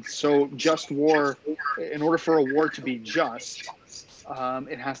 And so just war, in order for a war to be just,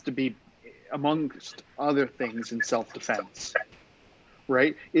 it has to be, amongst other things, in self-defense,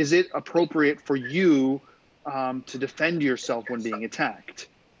 right? Is it appropriate for you to defend yourself when being attacked?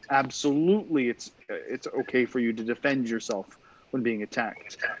 Absolutely, it's okay for you to defend yourself when being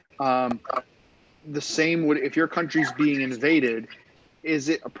attacked. The same would, if your country's being invaded, is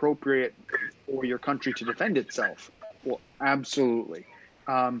it appropriate for your country to defend itself? Well, absolutely.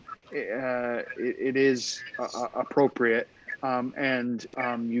 It is appropriate, and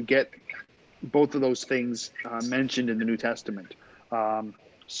you get both of those things mentioned in the New Testament.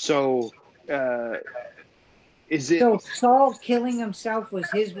 So is it So Saul killing himself was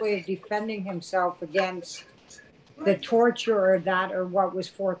his way of defending himself against the torture or that or what was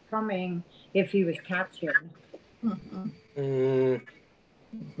forthcoming if he was captured? Mm,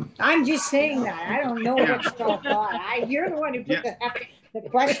 I'm just saying that. I don't know what Saul thought. You're the one who put the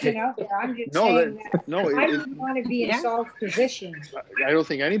question out there. I'm just saying that I wouldn't want to be in Saul's position. I don't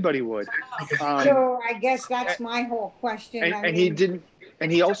think anybody would. So I guess that's my whole question. And he didn't.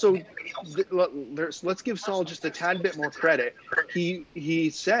 And he also, let's give Saul just a tad bit more credit. He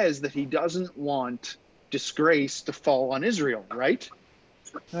says that he doesn't want disgrace to fall on Israel, right?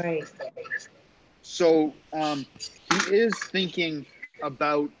 Right. So he is thinking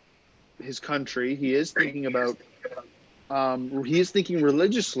about his country. He is thinking about. He is thinking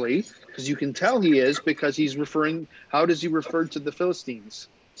religiously, because you can tell he is, because he's referring. How does he refer to the Philistines?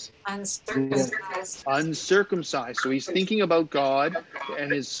 Uncircumcised. Uncircumcised. So he's thinking about God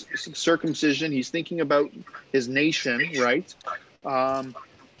and his circumcision. He's thinking about his nation, right?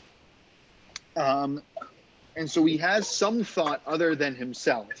 And so he has some thought other than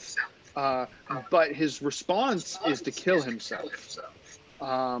himself. But his response is to kill himself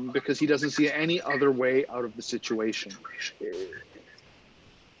because he doesn't see any other way out of the situation.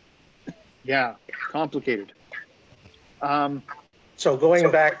 Yeah, complicated. So going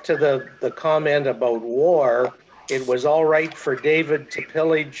back to the comment about war, it was all right for David to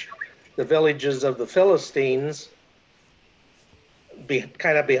pillage the villages of the Philistines,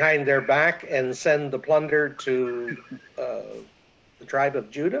 kind of behind their back, and send the plunder to the tribe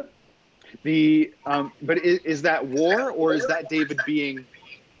of Judah? But is that war, or is that David being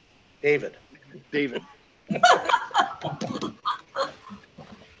David? David.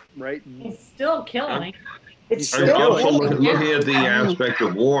 Right? He's still killing. It's also looking at the aspect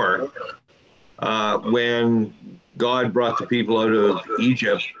of war. When God brought the people out of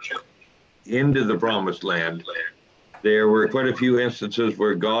Egypt into the promised land, there were quite a few instances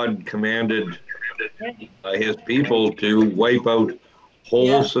where God commanded his people to wipe out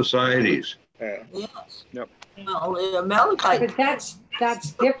whole societies. Yes. Yep. Well, the Amalekites. But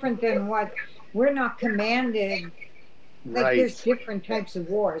that's different than what we're not commanded. Like Right. there's different types of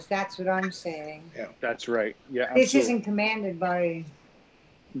wars. That's what I'm saying. Yeah, that's right. Yeah, This absolutely. isn't commanded by.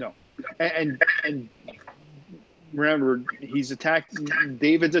 No, and remember,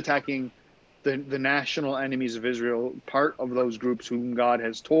 David's attacking the national enemies of Israel, part of those groups whom God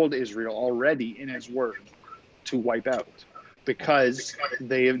has told Israel already in His Word to wipe out, because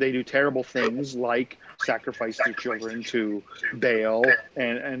they do terrible things like sacrifice their children to Baal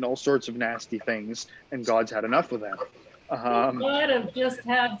and all sorts of nasty things, and God's had enough of them. God have just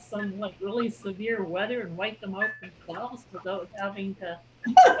had some like really severe weather and wiped them out themselves without having to.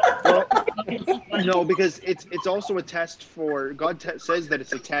 No, because it's also a test for God. Says that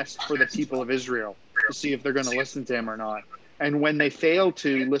it's a test for the people of Israel to see if they're going to listen to Him or not. And when they fail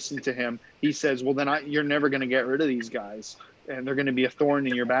to listen to Him, He says, "Well, then you're never going to get rid of these guys, and they're going to be a thorn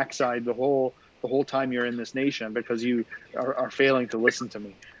in your backside the whole time you're in this nation because you are failing to listen to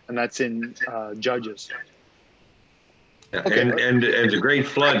me." And that's in Judges. Okay. And the great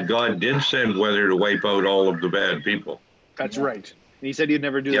flood, God did send weather to wipe out all of the bad people. That's right. And He said He'd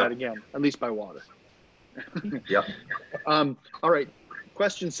never do that again, at least by water. Yep. All right.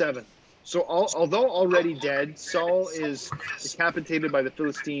 Question 7. So although already dead, Saul is decapitated by the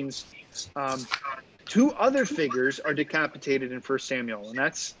Philistines. 2 other figures are decapitated in 1 Samuel, and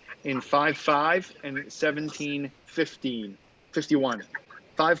that's in 5:5 and 17:51.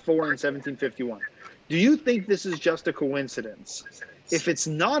 5:4 and 17:51. Do you think this is just a coincidence? If it's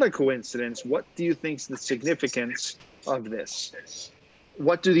not a coincidence, what do you think is the significance of this?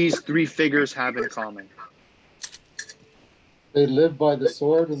 What do these 3 figures have in common? They live by the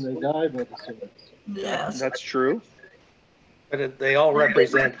sword and they die by the sword. Yes. That's true. But they all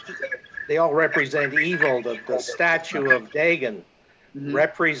represent evil. The statue of Dagon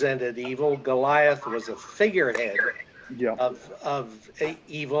represented evil. Goliath was a figurehead of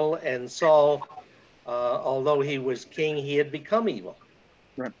evil, and Saul, although he was king, he had become evil.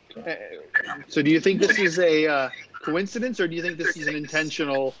 Right. So do you think this is a coincidence, or do you think this is an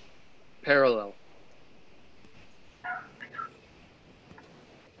intentional parallel?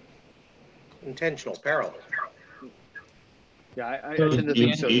 Intentional parallel. Yeah, I tend to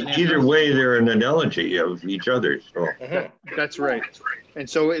think so. Either way, they're an analogy of each other. So. That's right. And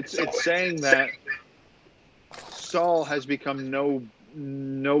so it's saying that Saul has become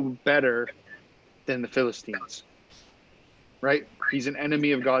no better than the Philistines. Right? He's an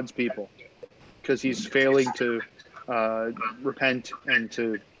enemy of God's people because he's failing to repent and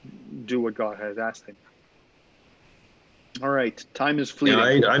to do what God has asked him. All right, time is Yeah,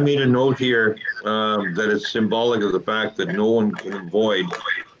 fleeting. I made a note here that it's symbolic of the fact that no one can avoid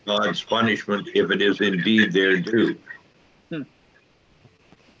God's punishment if it is indeed their due.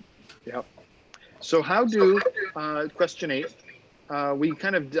 Yep. So how do, question 8, we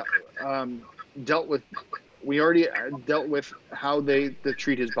kind of dealt with, we already dealt with how they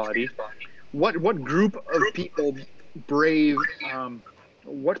treat his body. What group of people brave,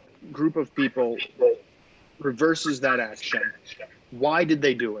 what group of people reverses that action? Why did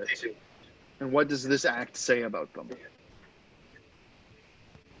they do it? And what does this act say about them?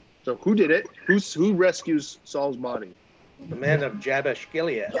 So who did it? Who rescues Saul's body? The men of Jabesh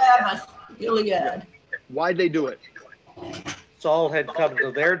Gilead. Jabesh Gilead. Why'd they do it? Saul had come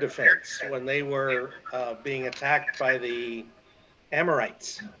to their defense when they were being attacked by the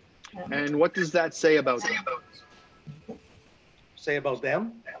Amorites. And what does that say about them? Say about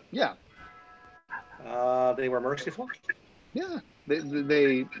them? Yeah. They were merciful. Yeah.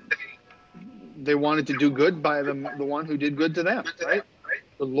 They wanted to do good by the one who did good to them, right?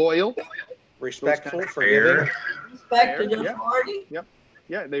 The loyal, respectful, forgiving, respected authority. Yep.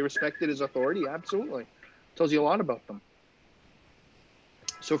 Yeah, they respected his authority. Absolutely. Tells you a lot about them.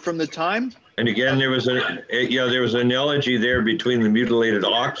 So from the time, and again, there was an analogy there between the mutilated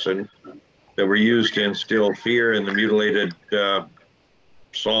oxen that were used to instill fear and the mutilated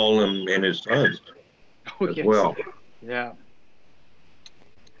Saul and his sons as well. Yeah.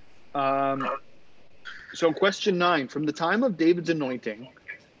 So question 9, from the time of David's anointing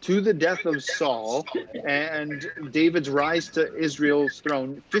to the death of Saul and David's rise to Israel's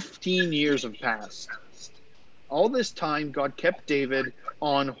throne, 15 years have passed. All this time, God kept David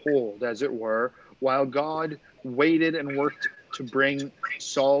on hold, as it were, while God waited and worked to bring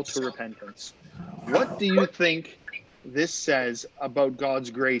Saul to repentance. What do you think this says about God's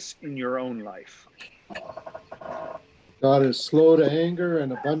grace in your own life? God is slow to anger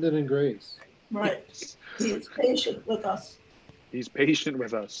and abundant in grace. Right. He is patient with us. He's patient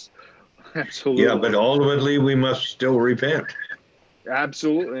with us. Absolutely. Yeah, but ultimately we must still repent.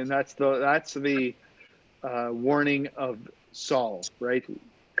 Absolutely, and that's the warning of Saul, right?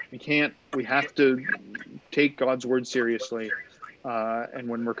 We have to take God's word seriously, and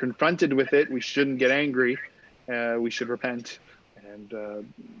when we're confronted with it, we shouldn't get angry. We should repent, and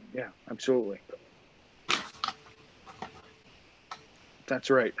yeah, absolutely. That's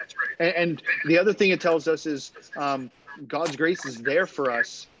right. And the other thing it tells us is God's grace is there for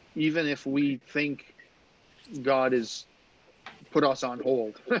us, even if we think God is put us on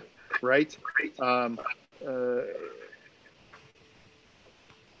hold, right?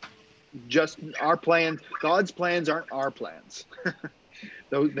 Just our plan. God's plans aren't our plans.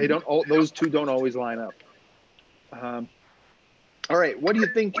 Those two don't always line up. All right. What do you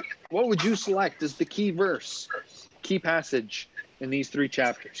think? What would you select as the key verse, key passage in these 3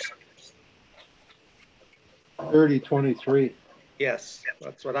 chapters? 30:23. Yes,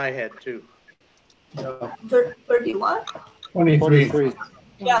 that's what I had too. 30 what? 23.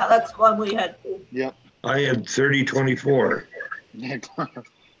 Yeah, that's one we had too. Yep. I had 30:24.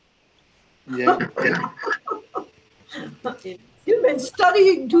 Yeah. You've been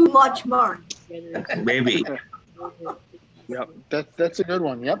studying too much, Mark. Maybe. Yep, that's a good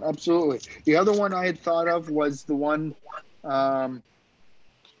one. Yep, absolutely. The other one I had thought of was the one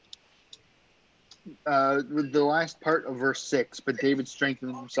with the last part of verse 6. But David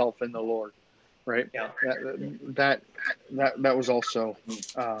strengthened himself in the Lord. Right. Yeah. That was also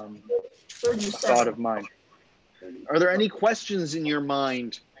a thought of mine. Are there any questions in your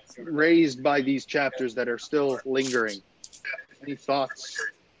mind raised by these chapters that are still lingering? Any thoughts?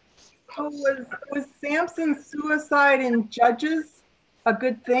 Oh, was Samson's suicide in Judges a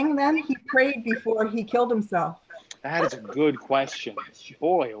good thing then? He prayed before he killed himself. That is a good question.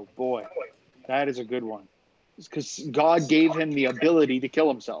 Boy, oh boy. That is a good one. Because God gave him the ability to kill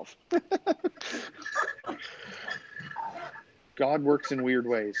himself. God works in weird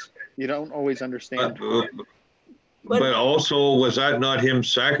ways. You don't always understand. But also, was that not him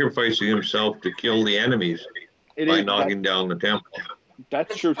sacrificing himself to kill the enemies by knocking down the temple?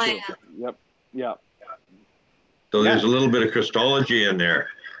 That's true too. Yep. Yeah. So there's a little bit of Christology in there.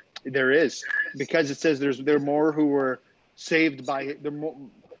 There is, because it says there are more who were saved by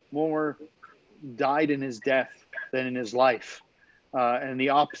more died in his death than in his life, and the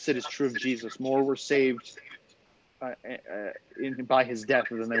opposite is true of Jesus. More were saved by his death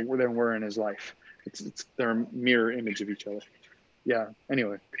than they were in his life. They're a mirror image of each other. Yeah.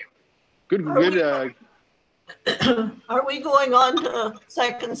 Anyway, good. Are we going on to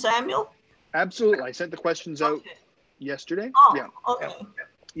 2 Samuel? Absolutely. I sent the questions out yesterday. Oh, yeah. okay.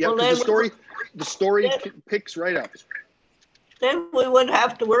 Yeah, Well, because the story picks right up. Then we wouldn't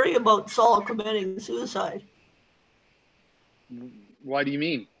have to worry about Saul committing suicide. Why do you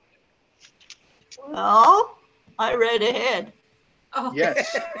mean? Well, I read ahead. Oh.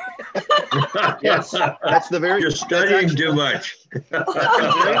 Yes. Yes. That's the very. You're studying too much.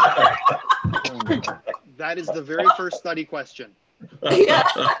 That is the very first study question. Yeah.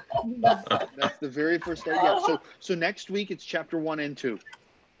 That's the very first study. Yeah. So next week it's chapter 1 and 2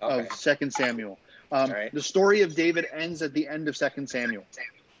 of 2 Samuel. The story of David ends at the end of 2 Samuel.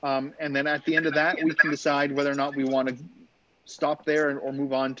 And then at the end of that, we can decide whether or not we want to stop there or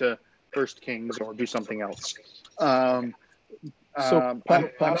move on to 1 Kings or do something else.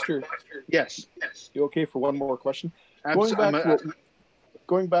 Pastor, yes, you okay for one more question? Absolutely.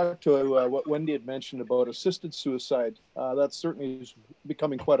 Going back to what Wendy had mentioned about assisted suicide, that certainly is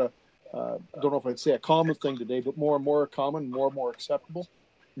becoming quite a, don't know if I'd say a common thing today, but more and more common, more and more acceptable.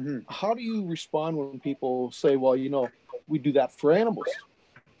 Mm-hmm. How do you respond when people say, well, you know, we do that for animals?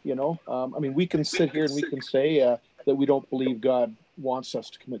 You know, I mean, we can sit here and we can say that we don't believe God wants us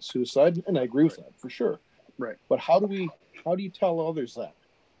to commit suicide, and I agree with that for sure. Right. But how do you tell others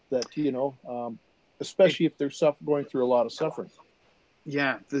that you know, especially if they're going through a lot of suffering?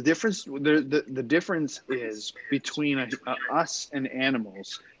 Yeah, the difference is between us and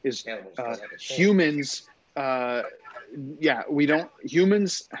animals is humans.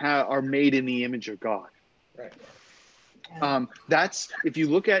 Humans are made in the image of God. Right. That's if you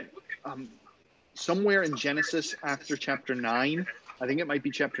look at somewhere in Genesis after chapter 9, I think it might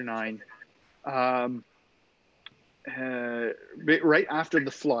be chapter 9. Right after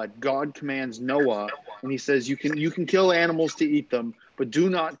the flood, God commands Noah, and he says, "You can kill animals to eat them, but do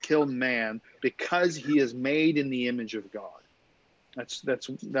not kill man, because he is made in the image of God."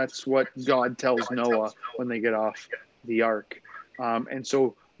 That's what God tells Noah when they get off the ark, and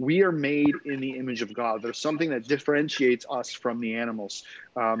so we are made in the image of God. There's something that differentiates us from the animals,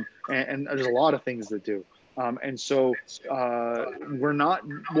 and there's a lot of things that do. And so we're not,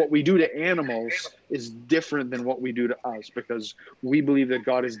 what we do to animals is different than what we do to us, because we believe that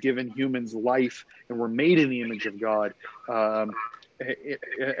God has given humans life and we're made in the image of God. And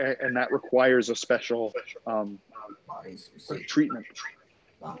that requires a special treatment.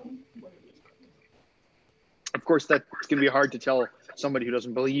 Of course, that's going to be hard to tell somebody who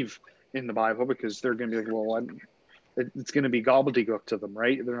doesn't believe in the Bible, because they're going to be like, well, it's going to be gobbledygook to them,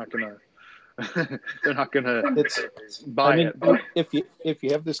 right? They're not going to buy it. If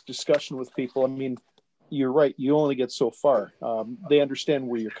you have this discussion with people, I mean, you're right. You only get so far. They understand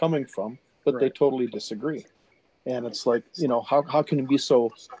where you're coming from, but they totally disagree. And it's like, you know, how can you be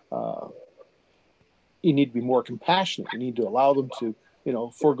so? You need to be more compassionate. You need to allow them to, you know,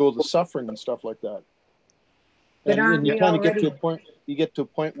 forego the suffering and stuff like that. And you kind of get to a point. You get to a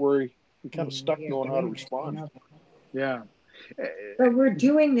point where you're kind of stuck knowing how to respond. Yeah. But we're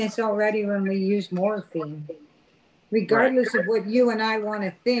doing this already when we use morphine. Regardless of what you and I want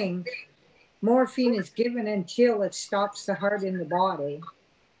to think, morphine is given until it stops the heart in the body.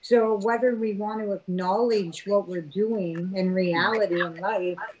 So whether we want to acknowledge what we're doing in reality in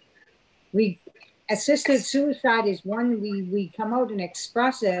life, assisted suicide is one we come out and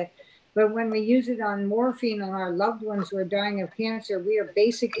express it. But when we use it on morphine on our loved ones who are dying of cancer,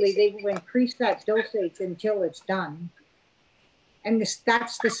 they will increase that dosage until it's done. And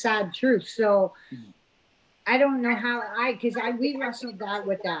that's the sad truth. So I don't know how we wrestled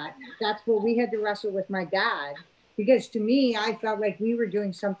with that. That's what we had to wrestle with my dad. Because to me, I felt like we were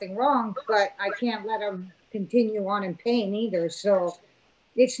doing something wrong, but I can't let him continue on in pain either. So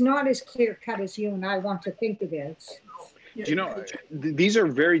it's not as clear cut as you and I want to think it is. You know, these are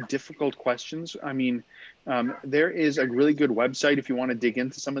very difficult questions. I mean, there is a really good website if you want to dig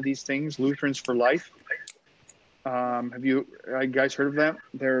into some of these things, Lutherans for Life. Have you guys heard of that?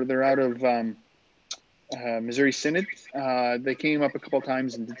 They're out of Missouri Synod. They came up a couple of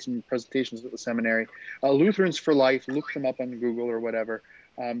times and did some presentations at the seminary. Lutherans for Life, look them up on Google or whatever.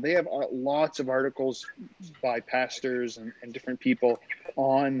 They have lots of articles by pastors and different people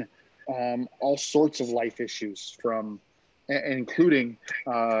on all sorts of life issues, including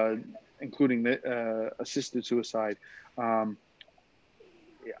the assisted suicide. I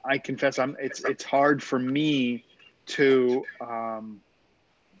confess, it's hard for me to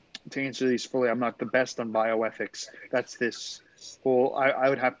answer these fully. I'm not the best on bioethics. That's this whole. I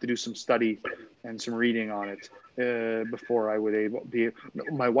would have to do some study and some reading on it before I would be.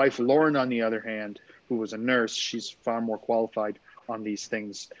 My wife Lauren, on the other hand, who was a nurse, she's far more qualified on these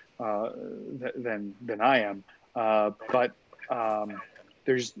things than I am. But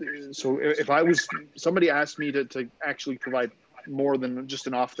if somebody asked me to actually provide more than just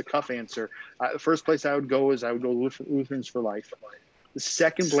an off the cuff answer. The first place I would go is Lutherans for Life. The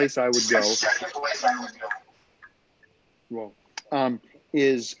second place I would go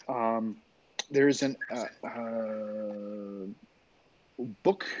is there's an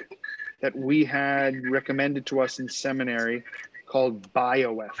book that we had recommended to us in seminary called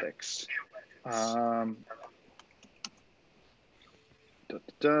Bioethics.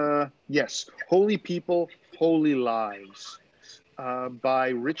 Yes, Holy People, Holy Lives, by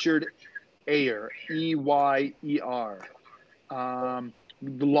Richard Eyer, E-Y-E-R.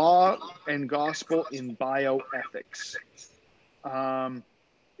 The Law and Gospel in Bioethics.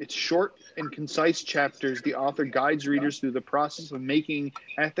 It's short and concise chapters. The author guides readers through the process of making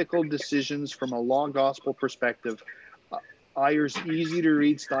ethical decisions from a law-gospel perspective. Eyer's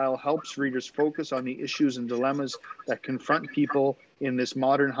easy-to-read style helps readers focus on the issues and dilemmas that confront people in this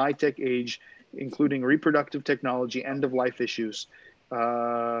modern high-tech age, including reproductive technology, end-of-life issues.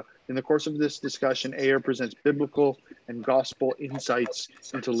 In the course of this discussion, Eyer presents biblical and gospel insights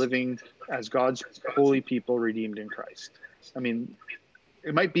into living as God's holy people redeemed in Christ. I mean,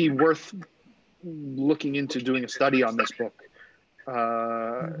 it might be worth looking into doing a study on this book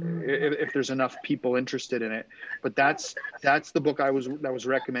if there's enough people interested in it. But that's the book that was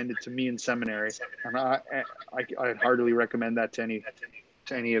recommended to me in seminary, and I'd heartily recommend that to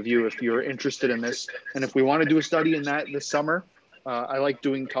any of you if you're interested in this. And if we want to do a study in that this summer, I like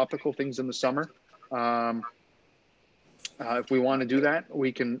doing topical things in the summer. If we want to do that,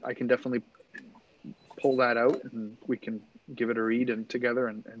 I can definitely pull that out and we can give it a read and together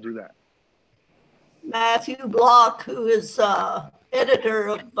and do that. Matthew Block, who is editor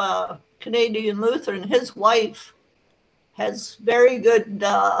of Canadian Lutheran, his wife has very good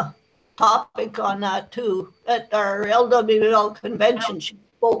topic on that too. At our LWL convention, she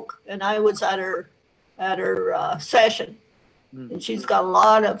spoke, and I was at her session, and she's got a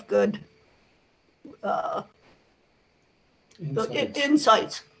lot of good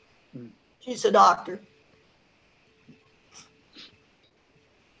insights. She's a doctor.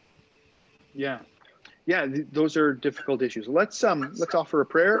 Yeah, those are difficult issues. Let's offer a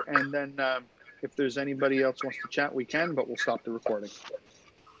prayer, and then if there's anybody else wants to chat, we can, but we'll stop the recording.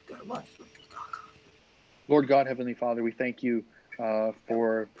 Lord God, Heavenly Father, we thank you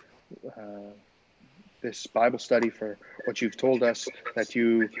for this Bible study, for what you've told us, that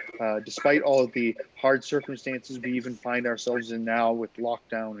you, despite all of the hard circumstances we even find ourselves in now with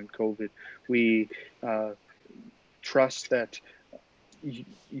lockdown and COVID, we trust that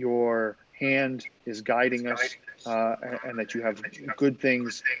your hand is guiding us and that you have good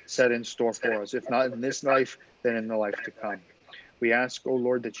things set in store for us, if not in this life, then in the life to come. We ask, oh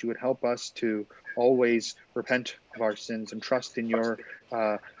Lord, that you would help us to always repent of our sins and trust in your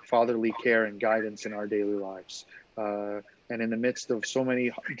fatherly care and guidance in our daily lives. And in the midst of so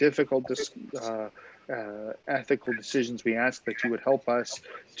many difficult ethical decisions, we ask that you would help us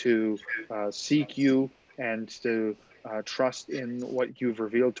to seek you and to trust in what you've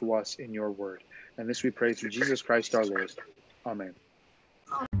revealed to us in your word. And this we pray through Jesus Christ our Lord. Amen.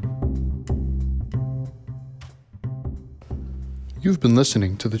 You've been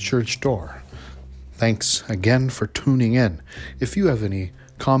listening to The Church Door. Thanks again for tuning in. If you have any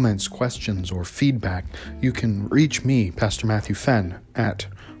comments, questions, or feedback, you can reach me, Pastor Matthew Fenn, at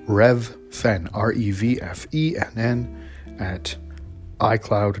revfenn, REVFENN, at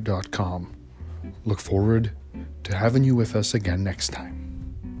iCloud.com. Look forward to having you with us again next time.